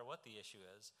 I don't care what the issue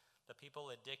is, the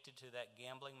people addicted to that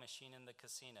gambling machine in the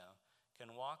casino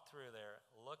can walk through there,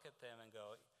 look at them and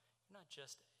go, you're not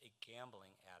just a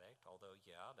gambling addict, although,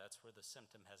 yeah, that's where the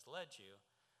symptom has led you,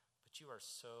 but you are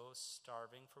so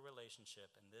starving for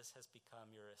relationship, and this has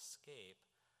become your escape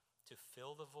to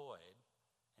fill the void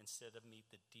instead of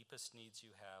meet the deepest needs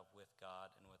you have with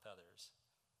God and with others.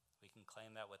 We can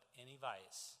claim that with any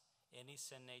vice, any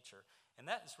sin nature. And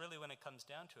that is really when it comes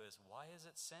down to is, why is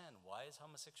it sin? Why is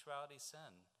homosexuality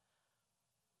sin?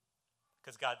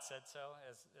 Because God said so,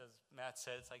 as Matt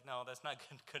said. It's like, no, that's not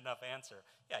good enough answer.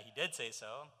 Yeah, he did say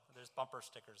so. There's bumper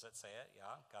stickers that say it.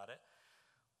 Yeah, got it.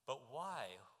 But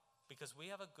why? Because we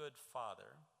have a good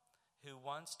Father who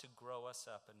wants to grow us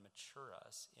up and mature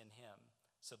us in him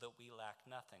so that we lack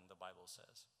nothing, the Bible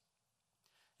says.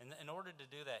 And in order to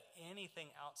do that, anything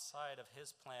outside of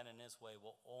his plan and his way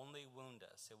will only wound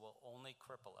us. It will only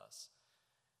cripple us.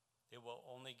 It will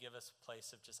only give us a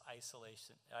place of just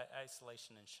isolation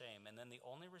and shame. And then the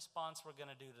only response we're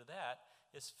going to do to that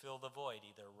is fill the void,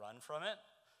 either run from it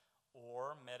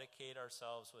or medicate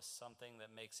ourselves with something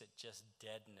that makes it just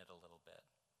deaden it a little bit.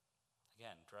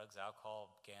 Again, drugs,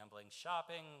 alcohol, gambling,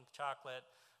 shopping, chocolate,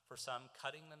 for some,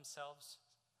 cutting themselves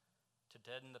to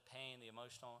deaden the pain, the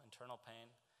emotional, internal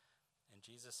pain. And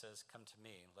Jesus says, come to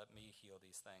me, let me heal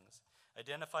these things.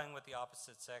 Identifying with the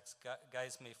opposite sex,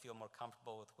 guys may feel more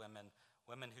comfortable with women.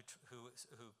 Women who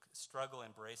struggle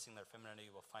embracing their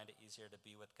femininity will find it easier to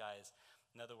be with guys.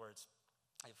 In other words,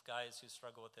 if guys who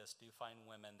struggle with this do find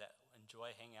women that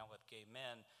enjoy hanging out with gay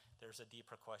men, there's a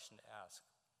deeper question to ask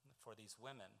for these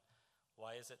women.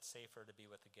 Why is it safer to be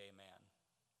with a gay man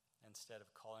instead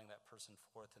of calling that person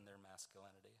forth in their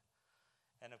masculinity?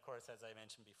 And of course, as I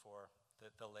mentioned before,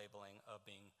 the labeling of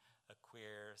being a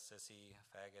queer, sissy,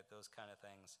 faggot, those kind of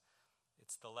things.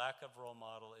 It's the lack of role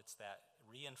model. It's that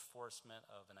reinforcement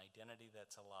of an identity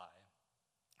that's a lie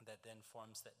that then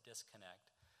forms that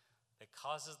disconnect that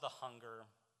causes the hunger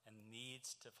and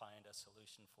needs to find a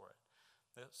solution for it.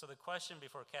 So the question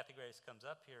before Kathy Grace comes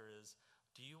up here is,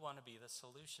 Do you want to be the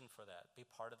solution for that? Be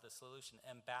part of the solution.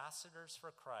 Ambassadors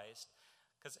for Christ,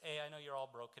 because I know you're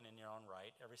all broken in your own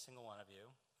right, every single one of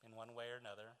you, in one way or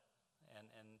another.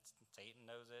 And Satan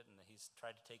knows it, and he's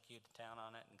tried to take you to town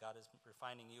on it, and God is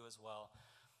refining you as well.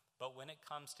 But when it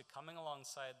comes to coming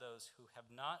alongside those who have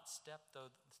not stepped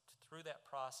through that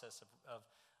process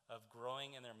of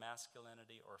growing in their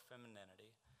masculinity or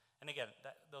femininity, and again,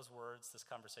 those words, this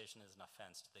conversation is an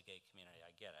offense to the gay community.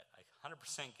 I get it. I 100%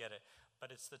 get it.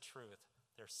 But it's the truth.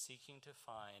 They're seeking to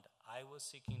find. I was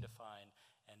seeking to find.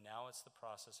 And now it's the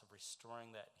process of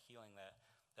restoring that, healing that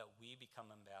we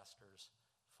become ambassadors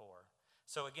for.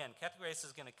 So again, Kathy Grace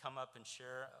is going to come up and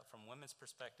share from women's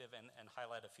perspective and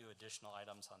highlight a few additional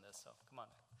items on this. So come on.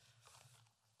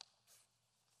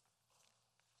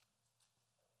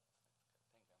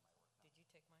 Did you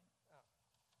take mine? Oh.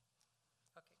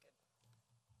 Okay, good.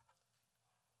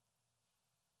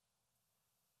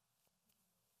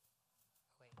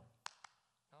 Wait.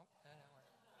 Nope, that didn't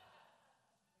work.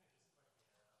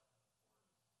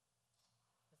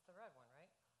 It's the red one, right?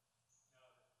 Far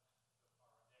right one.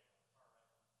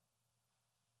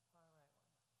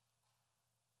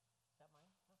 Is that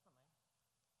mine? That's not mine.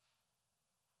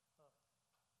 Oh.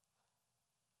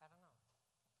 I don't know.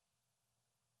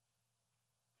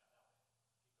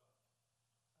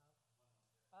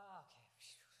 Oh, okay.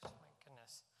 Phew, my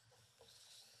goodness.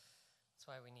 That's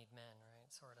why we need men, right?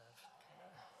 Sort of.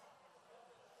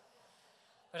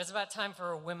 But it's about time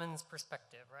for a women's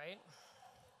perspective, right?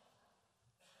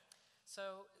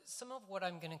 So some of what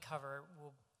I'm going to cover,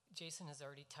 Jason has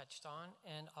already touched on,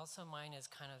 and also mine is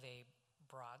kind of a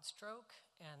broad stroke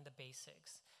and the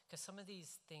basics. Because some of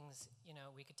these things,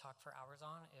 we could talk for hours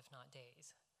on, if not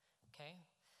days. Okay?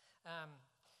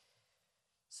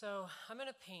 So I'm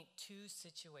going to paint two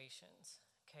situations,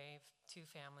 okay? Two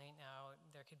family. Now,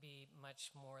 there could be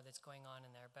much more that's going on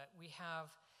in there, but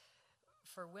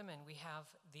for women, we have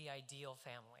the ideal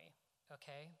family,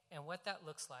 okay? And what that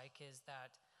looks like is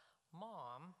that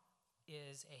mom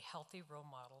is a healthy role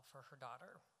model for her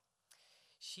daughter.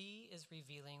 She is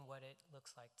revealing what it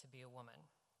looks like to be a woman.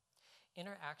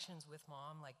 Interactions with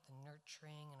mom, like the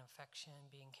nurturing and affection,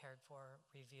 being cared for,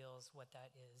 reveals what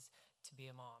that is to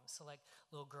be a mom. So like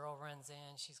little girl runs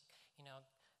in, she's,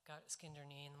 got skinned her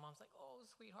knee, and the mom's like, oh,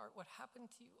 sweetheart, what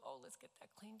happened to you? Oh, let's get that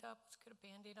cleaned up. Let's get a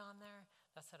Band-Aid on there.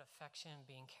 That's that affection,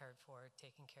 being cared for,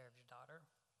 taking care of your daughter.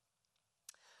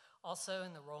 Also,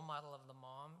 in the role model of the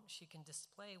mom, she can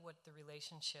display what the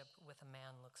relationship with a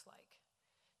man looks like.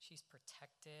 She's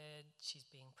protected, she's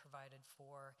being provided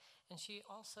for, and she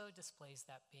also displays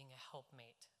that being a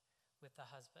helpmate with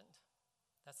the husband.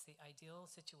 That's the ideal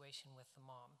situation with the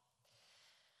mom.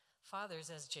 Fathers,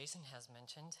 as Jason has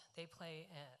mentioned, they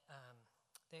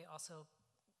also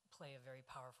play a very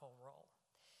powerful role.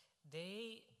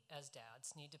 They, as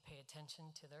dads, need to pay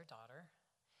attention to their daughter.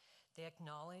 They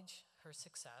acknowledge her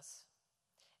success,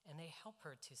 and they help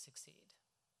her to succeed.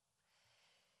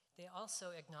 They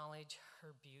also acknowledge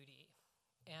her beauty.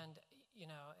 And,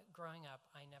 growing up,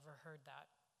 I never heard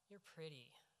that. You're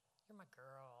pretty. You're my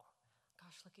girl.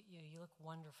 Gosh, look at you. You look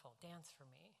wonderful. Dance for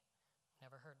me.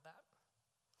 Never heard that.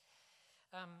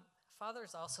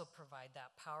 Fathers also provide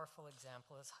that powerful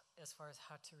example as far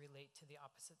as how to relate to the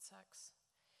opposite sex.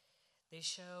 They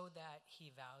show that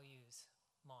he values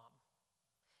mom.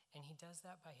 And he does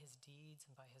that by his deeds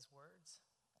and by his words.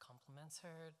 Compliments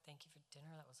her. Thank you for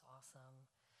dinner. That was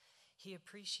awesome. He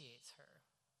appreciates her.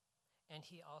 And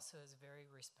he also is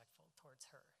very respectful towards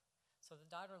her. So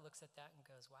the daughter looks at that and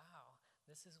goes, wow,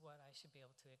 this is what I should be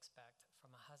able to expect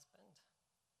from a husband.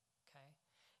 Okay?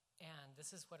 And this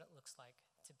is what it looks like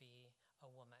to be a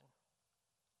woman.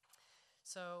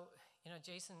 So,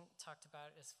 Jason talked about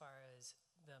it as far as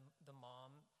the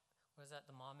mom. What is that?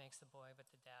 The mom makes the boy, but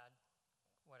the dad,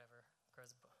 whatever,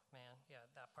 grows a man. Yeah,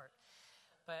 that part.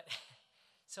 But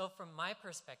so from my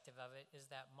perspective of it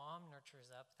is that mom nurtures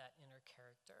up that inner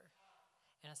character.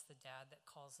 And it's the dad that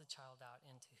calls the child out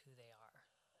into who they are.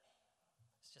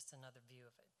 It's just another view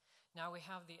of it. Now we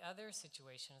have the other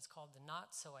situation. It's called the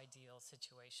not so ideal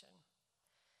situation.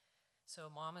 So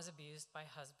mom is abused by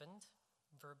husband,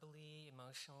 verbally,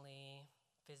 emotionally,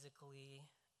 physically,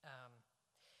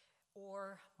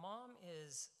 or mom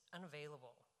is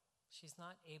unavailable. She's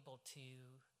not able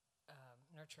to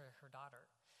nurture her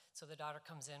daughter. So the daughter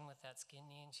comes in with that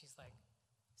skinned knee and she's like,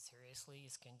 seriously,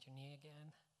 you skinned your knee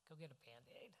again? Go get a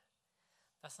Band-Aid.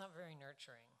 That's not very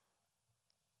nurturing.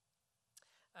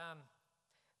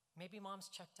 Maybe mom's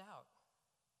checked out.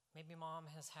 Maybe mom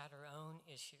has had her own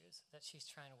issues that she's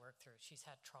trying to work through. She's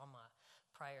had trauma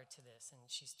prior to this, and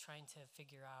she's trying to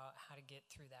figure out how to get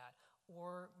through that.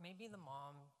 Or maybe the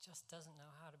mom just doesn't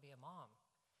know how to be a mom.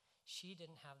 She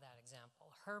didn't have that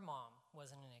example. Her mom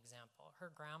wasn't an example.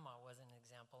 Her grandma wasn't an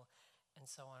example, and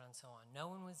so on and so on. No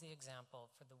one was the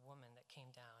example for the woman that came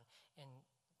down, and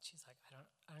she's like, I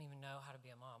don't even know how to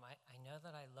be a mom. I know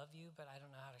that I love you, but I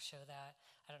don't know how to show that.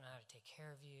 I don't know how to take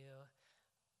care of you.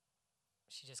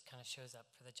 She just kind of shows up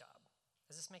for the job.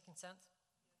 Is this making sense?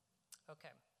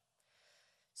 Okay.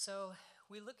 So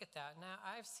we look at that. Now,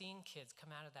 I've seen kids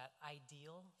come out of that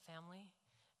ideal family,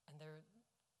 and the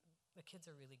kids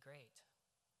are really great.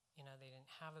 You know, they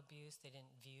didn't have abuse. They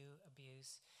didn't view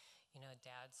abuse. You know,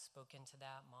 dad spoke into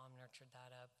that. Mom nurtured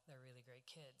that up. They're really great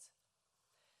kids.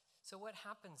 So what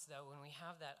happens, though, when we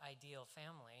have that ideal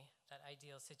family, that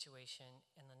ideal situation,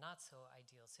 and the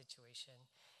not-so-ideal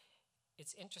situation?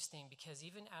 It's interesting because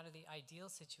even out of the ideal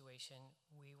situation,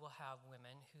 we will have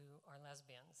women who are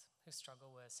lesbians, who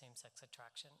struggle with same-sex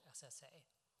attraction, SSA.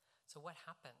 So what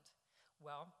happened?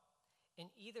 Well,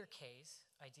 in either case,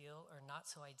 ideal or not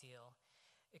so ideal,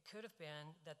 it could have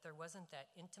been that there wasn't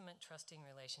that intimate, trusting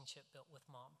relationship built with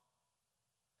mom.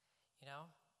 You know,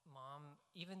 mom,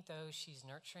 even though she's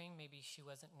nurturing, maybe she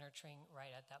wasn't nurturing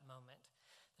right at that moment.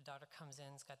 The daughter comes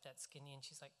in, has got that skinny, and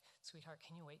she's like, sweetheart,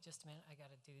 can you wait just a minute? I got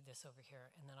to do this over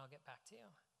here, and then I'll get back to you.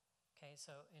 Okay,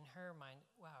 so in her mind,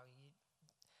 wow,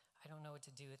 I don't know what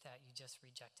to do with that. You just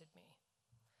rejected me.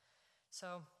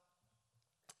 So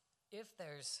if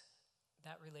there's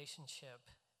that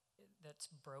relationship that's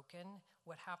broken,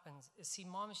 what happens is, see,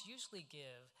 moms usually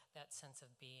give that sense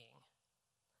of being.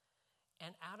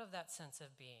 And out of that sense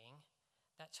of being,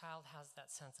 that child has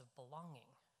that sense of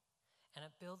belonging. And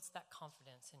it builds that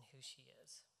confidence in who she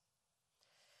is.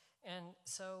 And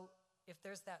so if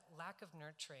there's that lack of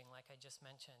nurturing, like I just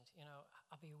mentioned, you know,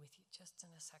 I'll be with you just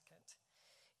in a second,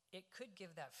 it could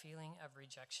give that feeling of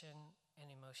rejection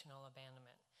and emotional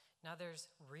abandonment. Now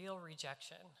there's real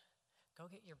rejection.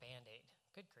 Go get your Band-Aid.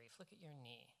 Good grief, look at your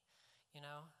knee. You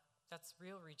know, that's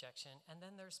real rejection. And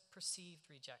then there's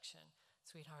perceived rejection.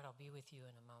 Sweetheart, I'll be with you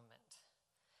in a moment.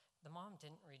 The mom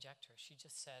didn't reject her. She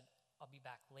just said, I'll be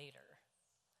back later.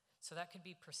 So that could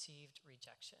be perceived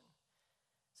rejection.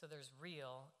 So there's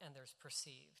real and there's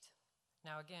perceived.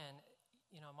 Now again,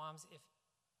 you know, moms,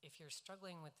 if you're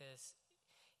struggling with this,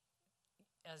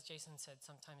 as Jason said,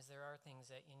 sometimes there are things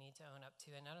that you need to own up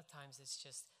to, and other times it's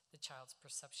just the child's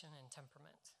perception and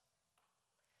temperament.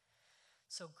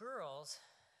 So girls,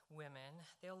 women,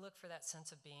 they'll look for that sense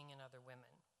of being in other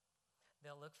women.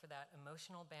 They'll look for that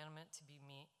emotional abandonment to be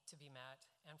met,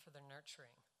 and for the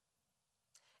nurturing.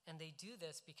 And they do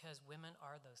this because women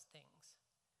are those things.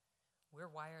 We're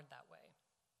wired that way.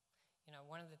 You know,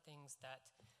 one of the things that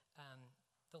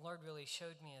the Lord really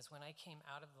showed me is when I came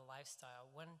out of the lifestyle,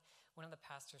 one of the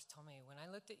pastors told me, when I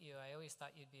looked at you, I always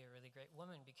thought you'd be a really great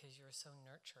woman because you were so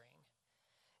nurturing.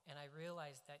 And I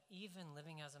realized that even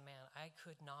living as a man, I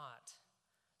could not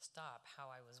stop how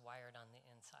I was wired on the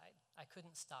inside. I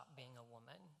couldn't stop being a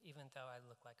woman, even though I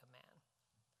look like a man.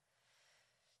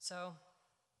 So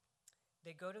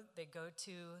they go to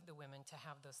the women to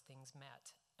have those things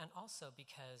met, and also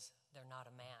because they're not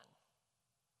a man.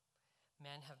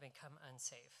 Men have become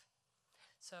unsafe.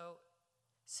 So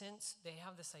since they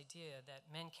have this idea that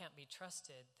men can't be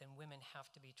trusted, then women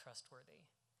have to be trustworthy.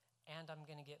 And I'm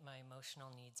going to get my emotional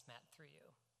needs met through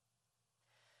you.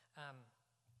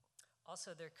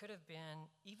 Also, there could have been,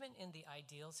 even in the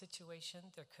ideal situation,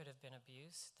 there could have been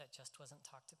abuse that just wasn't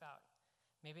talked about.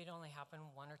 Maybe it only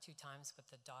happened 1 or 2 times,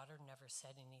 but the daughter never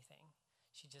said anything.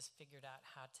 She just figured out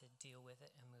how to deal with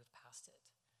it and move past it.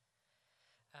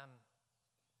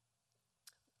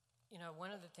 You know,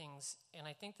 one of the things, and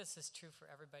I think this is true for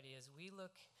everybody, is we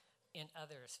look in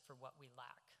others for what we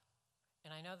lack.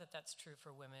 And I know that that's true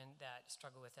for women that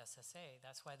struggle with SSA.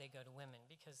 That's why they go to women,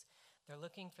 because they're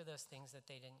looking for those things that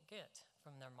they didn't get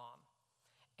from their mom.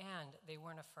 And they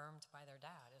weren't affirmed by their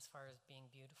dad as far as being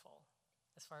beautiful,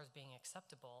 as far as being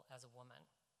acceptable as a woman.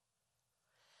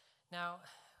 Now,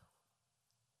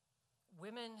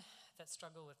 women that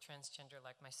struggle with transgender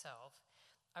like myself,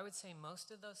 I would say most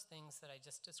of those things that I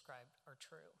just described are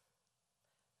true.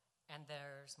 And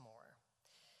there's more.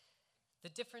 The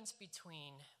difference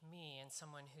between me and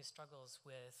someone who struggles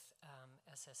with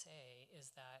SSA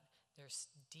is that there's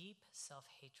deep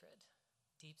self-hatred.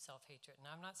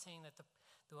 Now, I'm not saying that the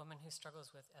woman who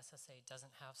struggles with SSA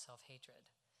doesn't have self-hatred,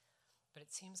 but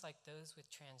it seems like those with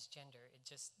transgender,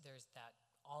 there's that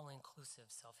all-inclusive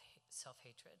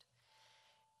self-hatred.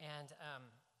 And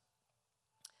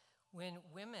when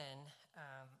women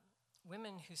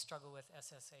who struggle with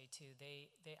SSA too,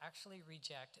 they actually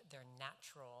reject their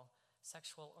natural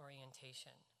sexual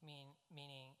orientation,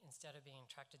 meaning instead of being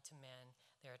attracted to men,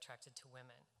 they're attracted to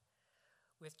women.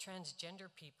 With transgender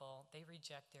people, they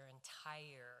reject their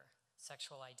entire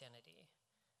sexual identity.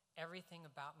 Everything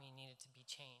about me needed to be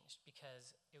changed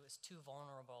because it was too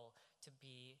vulnerable to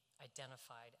be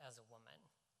identified as a woman.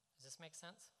 Does this make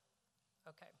sense?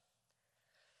 Okay.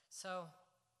 So,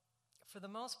 for the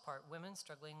most part, women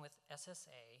struggling with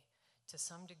SSA, to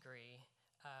some degree,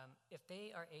 if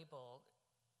they are able,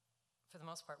 for the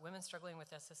most part, women struggling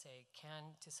with SSA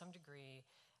can, to some degree,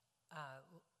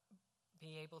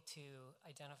 be able to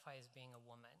identify as being a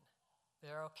woman.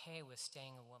 They're okay with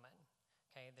staying a woman.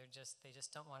 Okay, they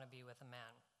just don't want to be with a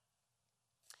man.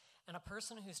 And a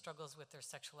person who struggles with their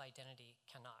sexual identity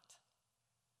cannot.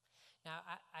 Now,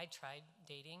 I tried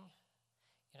dating.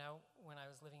 You know, when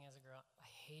I was living as a girl, I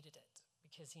hated it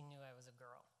because he knew I was a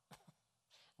girl.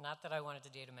 Not that I wanted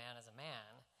to date a man as a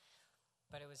man,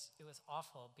 but it was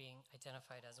awful being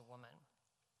identified as a woman.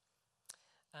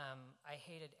 I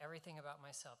hated everything about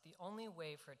myself. The only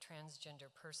way for a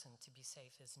transgender person to be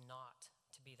safe is not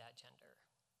to be that gender.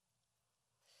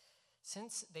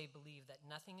 Since they believe that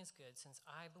nothing is good, since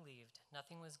I believed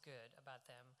nothing was good about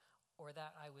them, or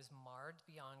that I was marred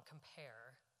beyond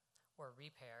compare or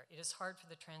repair, it is hard for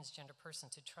the transgender person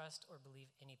to trust or believe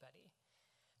anybody,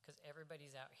 because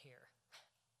everybody's out here.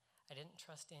 I didn't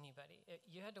trust anybody.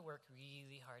 You had to work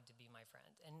really hard to be my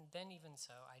friend, and then even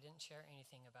so, I didn't share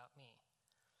anything about me.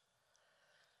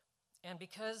 And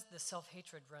because the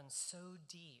self-hatred runs so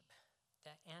deep,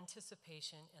 that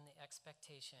anticipation and the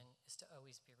expectation is to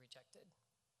always be rejected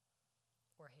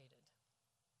or hated.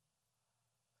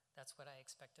 That's what I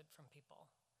expected from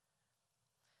people.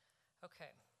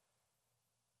 Okay.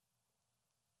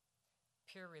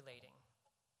 Peer relating.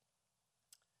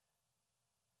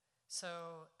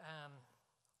 So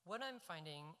what I'm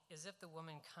finding is if the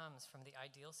woman comes from the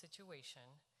ideal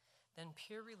situation, then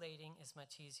peer relating is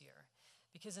much easier.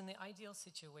 Because in the ideal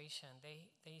situation,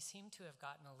 they seem to have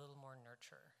gotten a little more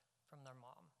nurture from their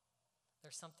mom.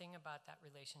 There's something about that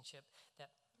relationship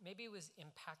that maybe was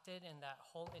impacted and that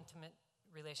whole intimate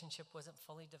relationship wasn't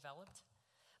fully developed,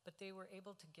 but they were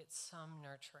able to get some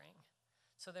nurturing.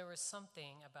 So there was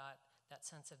something about that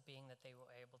sense of being that they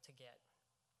were able to get.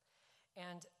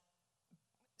 And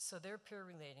so their peer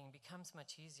relating becomes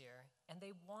much easier, and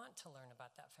they want to learn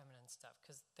about that feminine stuff,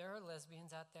 because there are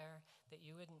lesbians out there that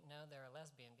you wouldn't know they're a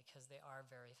lesbian because they are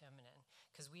very feminine.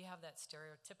 Because we have that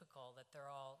stereotypical that they're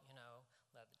all, you know,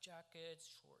 leather jackets,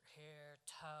 short hair,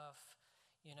 tough,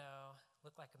 you know,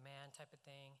 look like a man type of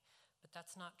thing. But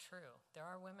that's not true. There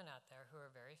are women out there who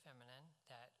are very feminine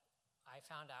that I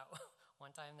found out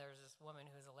one time there was this woman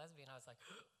who was a lesbian. I was like,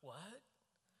 what?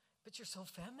 But you're so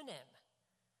feminine.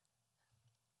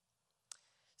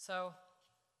 So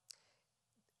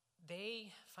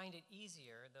they find it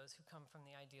easier, those who come from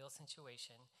the ideal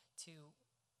situation, to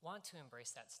want to embrace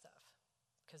that stuff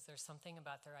because there's something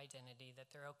about their identity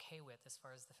that they're okay with as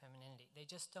far as the femininity. They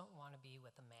just don't want to be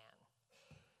with a man.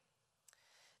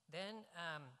 Then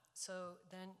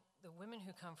the women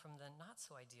who come from the not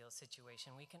so ideal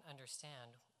situation, we can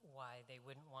understand why they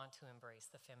wouldn't want to embrace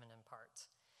the feminine parts.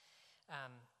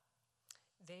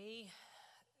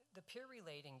 The peer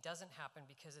relating doesn't happen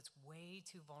because it's way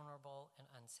too vulnerable and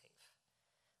unsafe.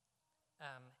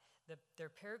 Their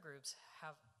peer groups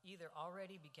have either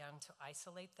already begun to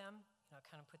isolate them, you know,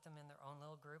 kind of put them in their own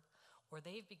little group, or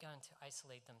they've begun to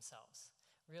isolate themselves,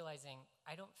 realizing,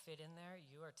 I don't fit in there,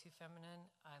 you are too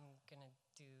feminine, I'm going to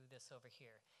do this over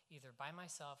here, either by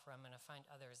myself or I'm going to find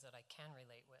others that I can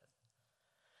relate with.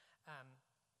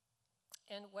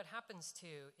 And what happens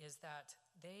too is that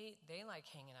they like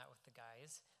hanging out with the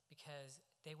guys because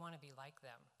they want to be like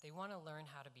them. They want to learn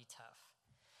how to be tough.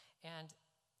 And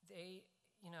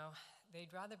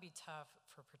they'd rather be tough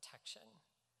for protection.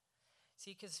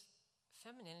 See, because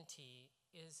femininity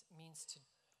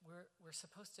we're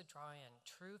supposed to draw in.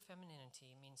 True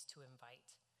femininity means to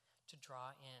invite, to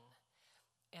draw in.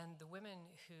 And the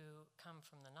women who come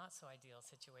from the not so ideal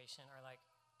situation are like,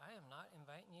 I am not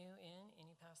inviting you in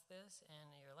any past this,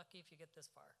 and you're lucky if you get this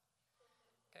far,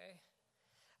 okay?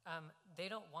 They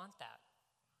don't want that,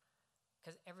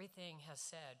 because everything has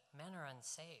said, men are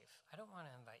unsafe. I don't want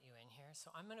to invite you in here,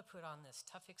 so I'm going to put on this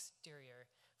tough exterior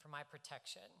for my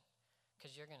protection,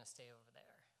 because you're going to stay over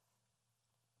there.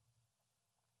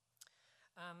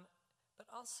 But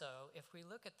also, if we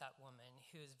look at that woman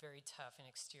who's very tough in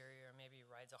exterior, maybe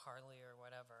rides a Harley or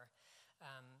whatever,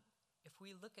 if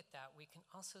we look at that, we can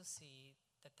also see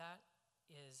that that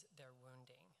is their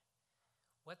wounding.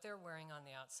 What they're wearing on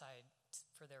the outside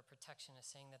for their protection is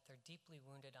saying that they're deeply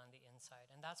wounded on the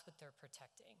inside, and that's what they're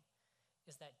protecting.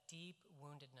 is that deep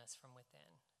woundedness from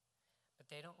within. But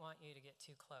they don't want you to get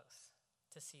too close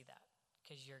to see that,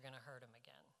 because you're going to hurt them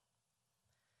again.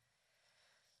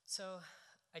 So,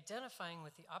 identifying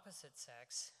with the opposite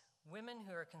sex, women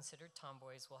who are considered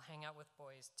tomboys will hang out with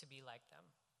boys to be like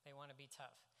them. They want to be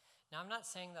tough. Now, I'm not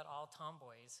saying that all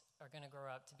tomboys are going to grow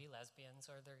up to be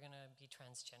lesbians or they're going to be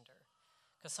transgender.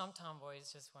 Because some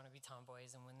tomboys just want to be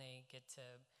tomboys, and when they get to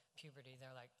puberty,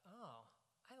 they're like, oh,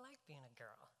 I like being a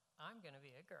girl. I'm going to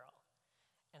be a girl.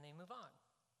 And they move on.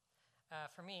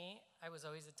 For me, I was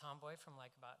always a tomboy from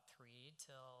like about 3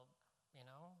 till,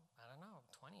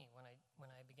 20 when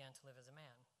I began to live as a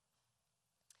man.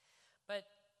 But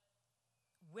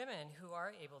women who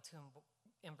are able to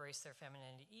embrace their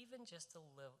femininity, even just a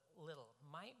little,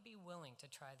 might be willing to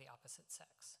try the opposite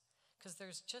sex. Because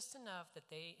there's just enough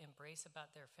that they embrace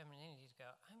about their femininity to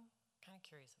go, I'm kind of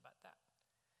curious about that.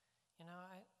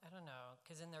 I don't know.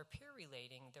 Because in their peer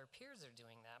relating, their peers are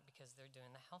doing that because they're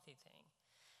doing the healthy thing.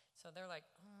 So they're like,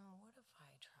 what if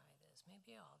I try this?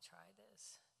 Maybe I'll try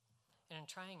this. And in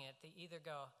trying it, they either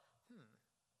go,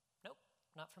 nope,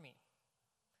 not for me.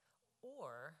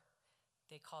 Or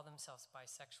they call themselves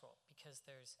bisexual because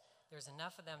there's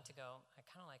enough of them to go, I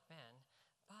kind of like men,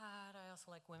 but I also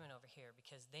like women over here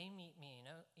because they meet me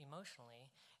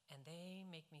emotionally and they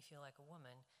make me feel like a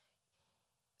woman.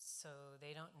 So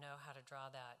they don't know how to draw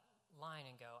that line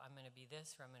and go, I'm going to be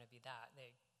this or I'm going to be that.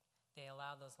 They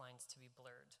allow those lines to be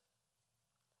blurred.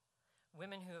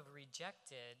 Women who have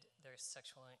rejected their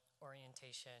sexual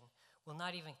orientation will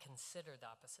not even consider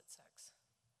the opposite sex.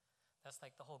 That's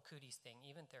like the whole cooties thing.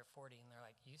 Even if they're 40 and they're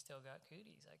like, you still got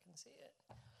cooties, I can see it.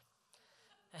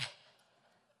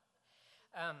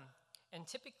 And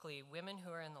typically, women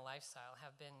who are in the lifestyle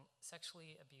have been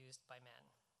sexually abused by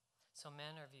men. So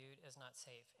men are viewed as not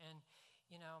safe. And,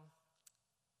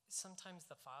 sometimes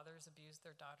the fathers abuse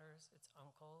their daughters. It's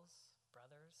uncles,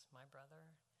 brothers, my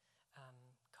brother,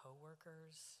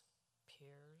 co-workers,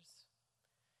 peers.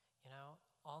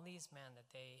 All these men that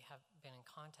they have been in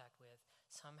contact with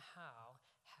somehow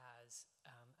has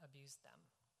abused them.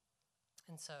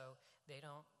 And so they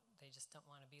just don't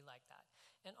want to be like that.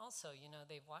 And also,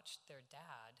 they've watched their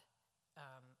dad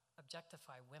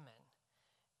objectify women.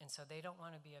 And so they don't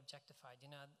want to be objectified.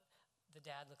 The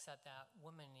dad looks at that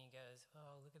woman and he goes,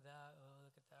 oh, look at that, oh,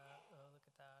 look at that, oh, look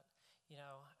at that.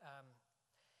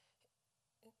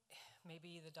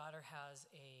 Maybe the daughter has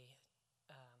a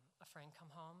friend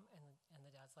come home and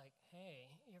the dad's like,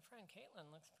 hey, your friend Caitlin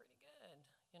looks pretty good,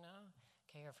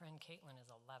 Okay, your friend Caitlin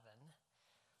is 11.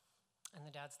 And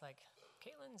the dad's like,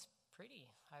 Caitlin's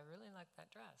pretty. I really like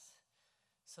that dress.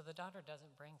 So the daughter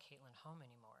doesn't bring Caitlin home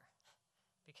anymore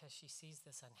because she sees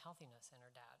this unhealthiness in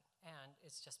her dad, and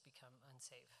it's just become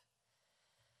unsafe.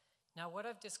 Now, what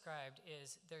I've described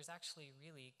is there's actually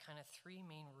really kind of 3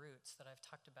 main roots that I've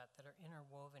talked about that are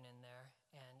interwoven in there,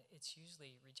 and it's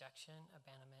usually rejection,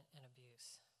 abandonment, and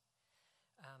abuse.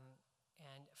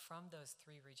 And from those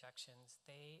 3 rejections,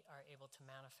 they are able to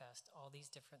manifest all these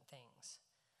different things.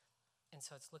 And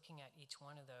so it's looking at each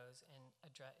one of those and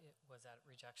was that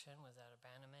rejection, was that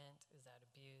abandonment, is that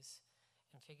abuse,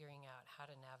 and figuring out how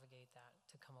to navigate that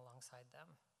to come alongside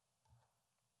them.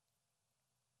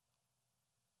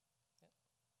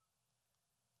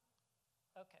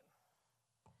 Okay.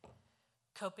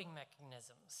 Coping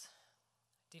mechanisms.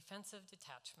 Defensive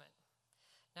detachment.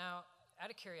 Now, out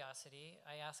of curiosity,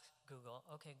 I asked Google,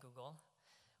 okay, Google,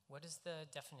 what is the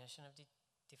definition of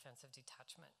defensive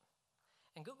detachment?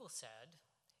 And Google said,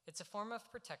 it's a form of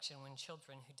protection when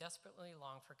children who desperately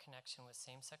long for connection with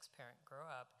same-sex parent grow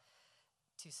up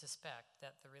to suspect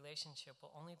that the relationship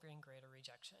will only bring greater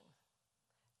rejection.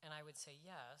 And I would say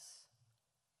yes,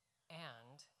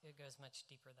 and it goes much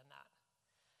deeper than that.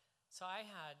 So I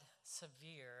had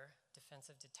severe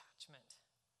defensive detachment,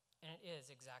 and it is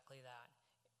exactly that.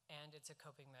 And it's a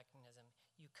coping mechanism.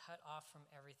 You cut off from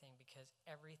everything because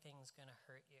everything's going to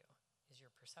hurt you, is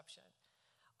your perception.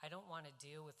 I don't want to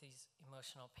deal with these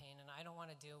emotional pain, and I don't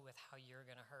want to deal with how you're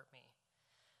going to hurt me.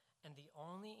 And the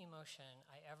only emotion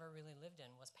I ever really lived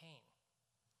in was pain.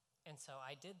 And so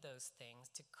I did those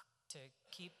things to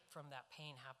keep from that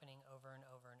pain happening over and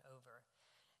over and over.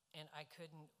 And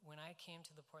when I came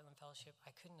to the Portland Fellowship,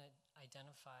 I couldn't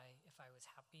identify if I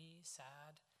was happy,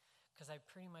 sad, because I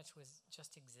pretty much was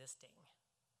just existing.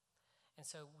 And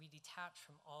so we detach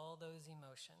from all those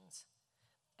emotions.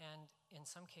 And in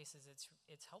some cases,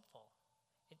 it's helpful.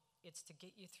 It's to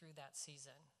get you through that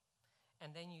season,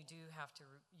 and then you do have to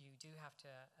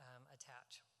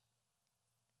attach.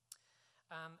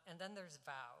 And then there's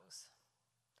vows.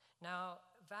 Now,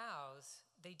 vows,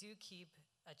 they do keep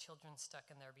children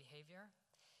stuck in their behavior.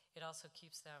 It also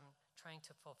keeps them trying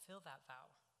to fulfill that vow.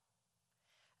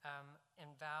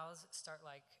 And vows start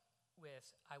like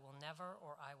with I will never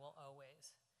or I will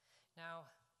always. Now,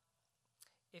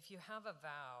 if you have a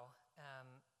vow,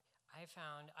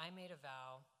 I made a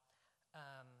vow,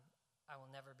 I will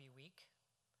never be weak.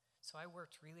 So I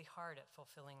worked really hard at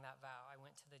fulfilling that vow. I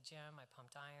went to the gym, I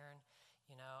pumped iron,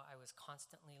 I was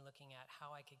constantly looking at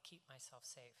how I could keep myself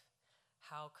safe.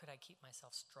 How could I keep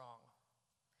myself strong?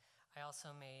 I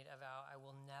also made a vow, I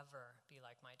will never be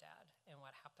like my dad. And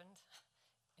what happened?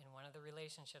 In one of the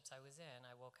relationships I was in,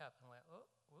 I woke up and went, oh,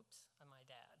 whoops, I'm my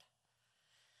dad.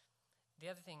 The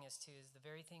other thing is, too, is the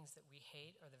very things that we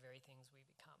hate are the very things we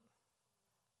become.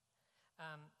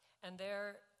 And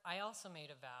there, I also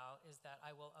made a vow, is that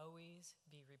I will always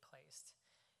be replaced.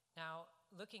 Now,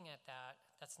 looking at that,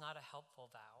 that's not a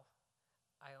helpful vow.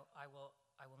 I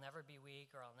will never be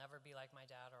weak, or I'll never be like my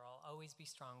dad, or I'll always be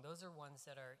strong. Those are ones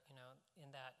that are, in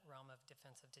that realm of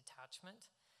defensive detachment.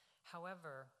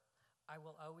 However, I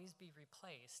will always be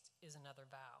replaced is another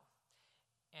vow.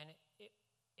 And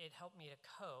it helped me to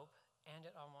cope, and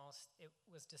it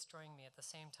was destroying me at the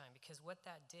same time, because what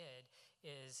that did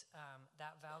is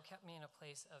that vow kept me in a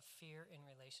place of fear in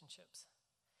relationships.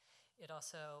 It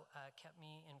also kept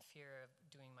me in fear of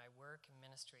doing my work and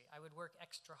ministry. I would work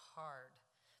extra hard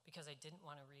because I didn't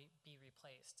want to be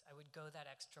replaced. I would go that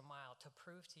extra mile to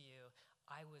prove to you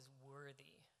I was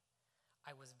worthy.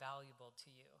 I was valuable to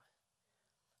you.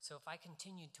 So if I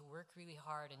continued to work really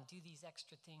hard and do these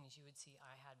extra things, you would see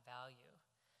I had value.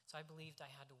 So I believed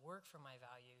I had to work for my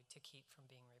value to keep from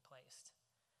being replaced.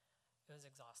 It was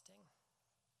exhausting.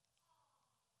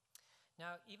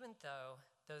 Now, even though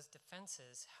those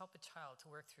defenses help a child to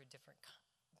work through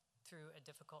a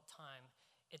difficult time,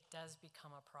 it does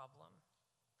become a problem.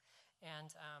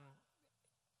 And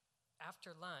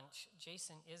after lunch,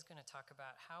 Jason is going to talk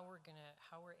about how we're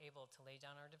able to lay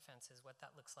down our defenses, what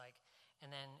that looks like,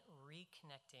 and then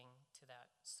reconnecting to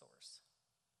that source.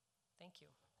 Thank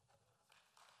you.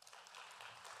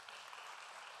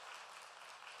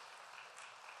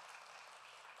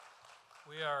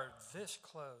 We are this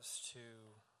close to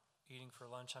eating for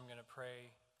lunch. I'm going to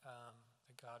pray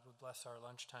that God would bless our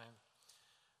lunchtime.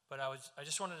 But I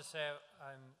just wanted to say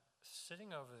I'm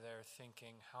sitting over there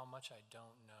thinking how much I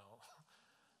don't know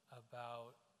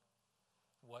about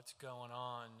what's going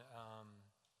on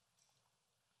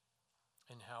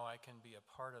and how I can be a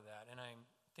part of that. And I'm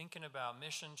thinking about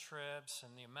mission trips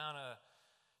and the amount of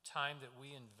time that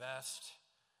we invest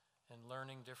in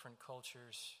learning different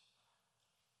cultures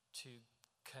to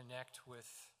connect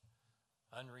with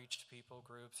unreached people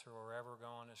groups or wherever we're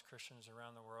going as Christians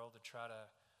around the world to try to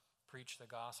preach the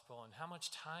gospel, and how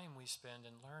much time we spend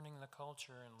in learning the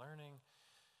culture and learning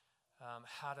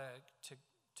how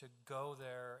to go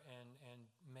there and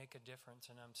make a difference.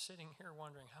 And I'm sitting here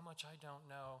wondering how much I don't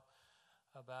know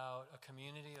about a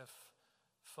community of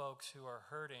folks who are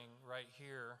hurting right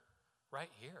here,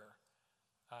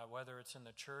 whether it's in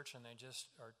the church and they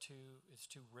just it's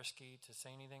too risky to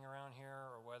say anything around here,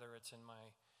 or whether it's in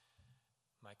my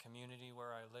community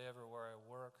where I live or where I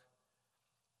work.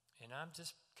 And I'm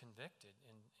just convicted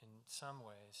in some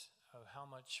ways of how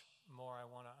much more I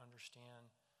want to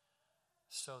understand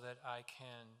so that I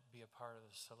can be a part of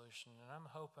the solution. And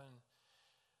I'm hoping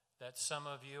that some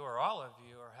of you or all of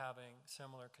you are having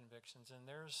similar convictions. And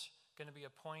there's going to be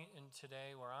a point in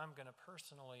today where I'm going to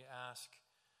personally ask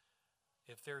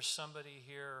if there's somebody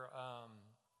here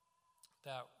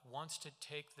that wants to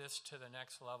take this to the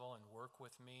next level and work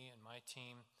with me and my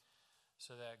team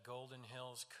so that Golden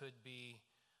Hills could be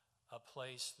a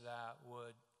place that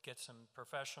would get some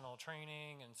professional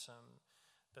training and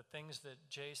the things that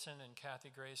Jason and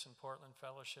Kathy Grace and Portland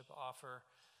Fellowship offer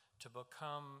to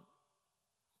become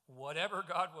whatever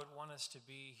God would want us to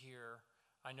be here.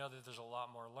 I know that there's a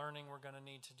lot more learning we're going to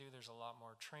need to do. There's a lot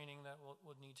more training that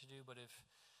we'll need to do. But if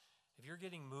you're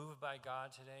getting moved by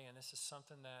God today and this is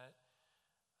something that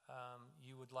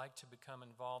you would like to become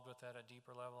involved with at a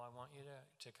deeper level, I want you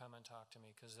to come and talk to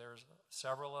me, because there's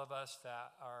several of us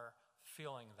that are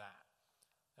feeling that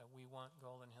we want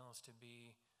Golden Hills to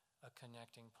be a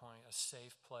connecting point, a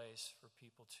safe place for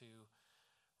people to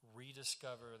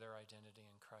rediscover their identity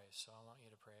in Christ. So I want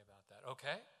you to pray about that.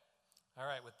 Okay? All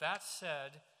right. With that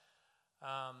said,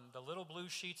 the little blue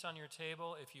sheets on your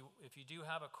table, if you do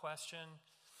have a question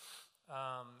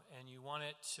and you want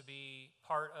it to be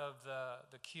part of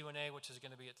the Q&A, which is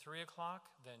going to be at 3 o'clock,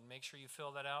 then make sure you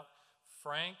fill that out.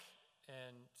 Frank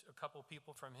and a couple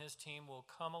people from his team will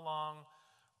come along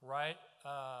right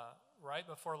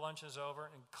before lunch is over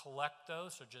and collect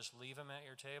those. So just leave them at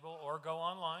your table or go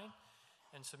online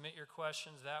and submit your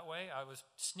questions that way. I was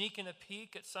sneaking a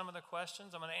peek at some of the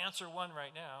questions. I'm going to answer one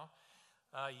right now.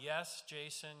 Yes,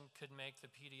 Jason could make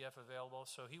the PDF available,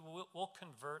 so we'll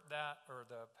convert that, or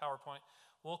the PowerPoint.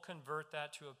 We'll convert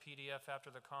that to a PDF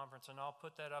after the conference, and I'll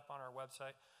put that up on our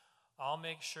website. I'll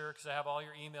make sure, because I have all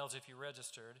your emails if you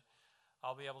registered,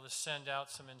 I'll be able to send out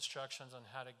some instructions on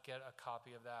how to get a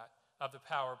copy of that, of the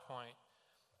PowerPoint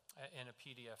in a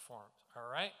PDF form. All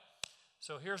right?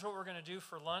 So here's what we're going to do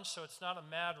for lunch, so it's not a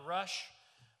mad rush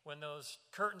when those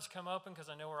curtains come open, because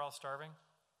I know we're all starving.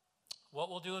 What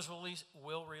we'll do is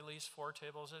we'll release 4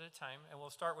 tables at a time, and we'll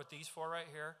start with these 4 right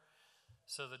here.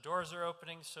 So the doors are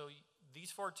opening, so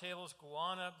these 4 tables, go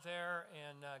on up there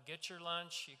and get your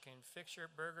lunch. You can fix your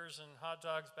burgers and hot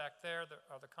dogs back there,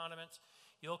 the condiments.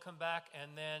 You'll come back,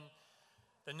 and then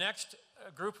the next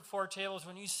group of 4 tables,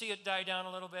 when you see it die down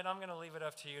a little bit, I'm going to leave it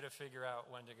up to you to figure out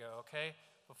when to go, okay?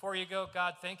 Before you go,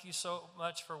 God, thank you so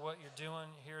much for what you're doing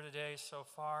here today so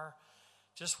far.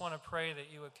 Just want to pray that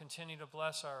you would continue to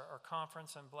bless our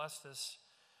conference and bless this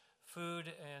food,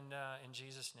 and in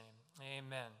Jesus' name,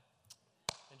 amen.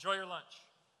 Enjoy your lunch.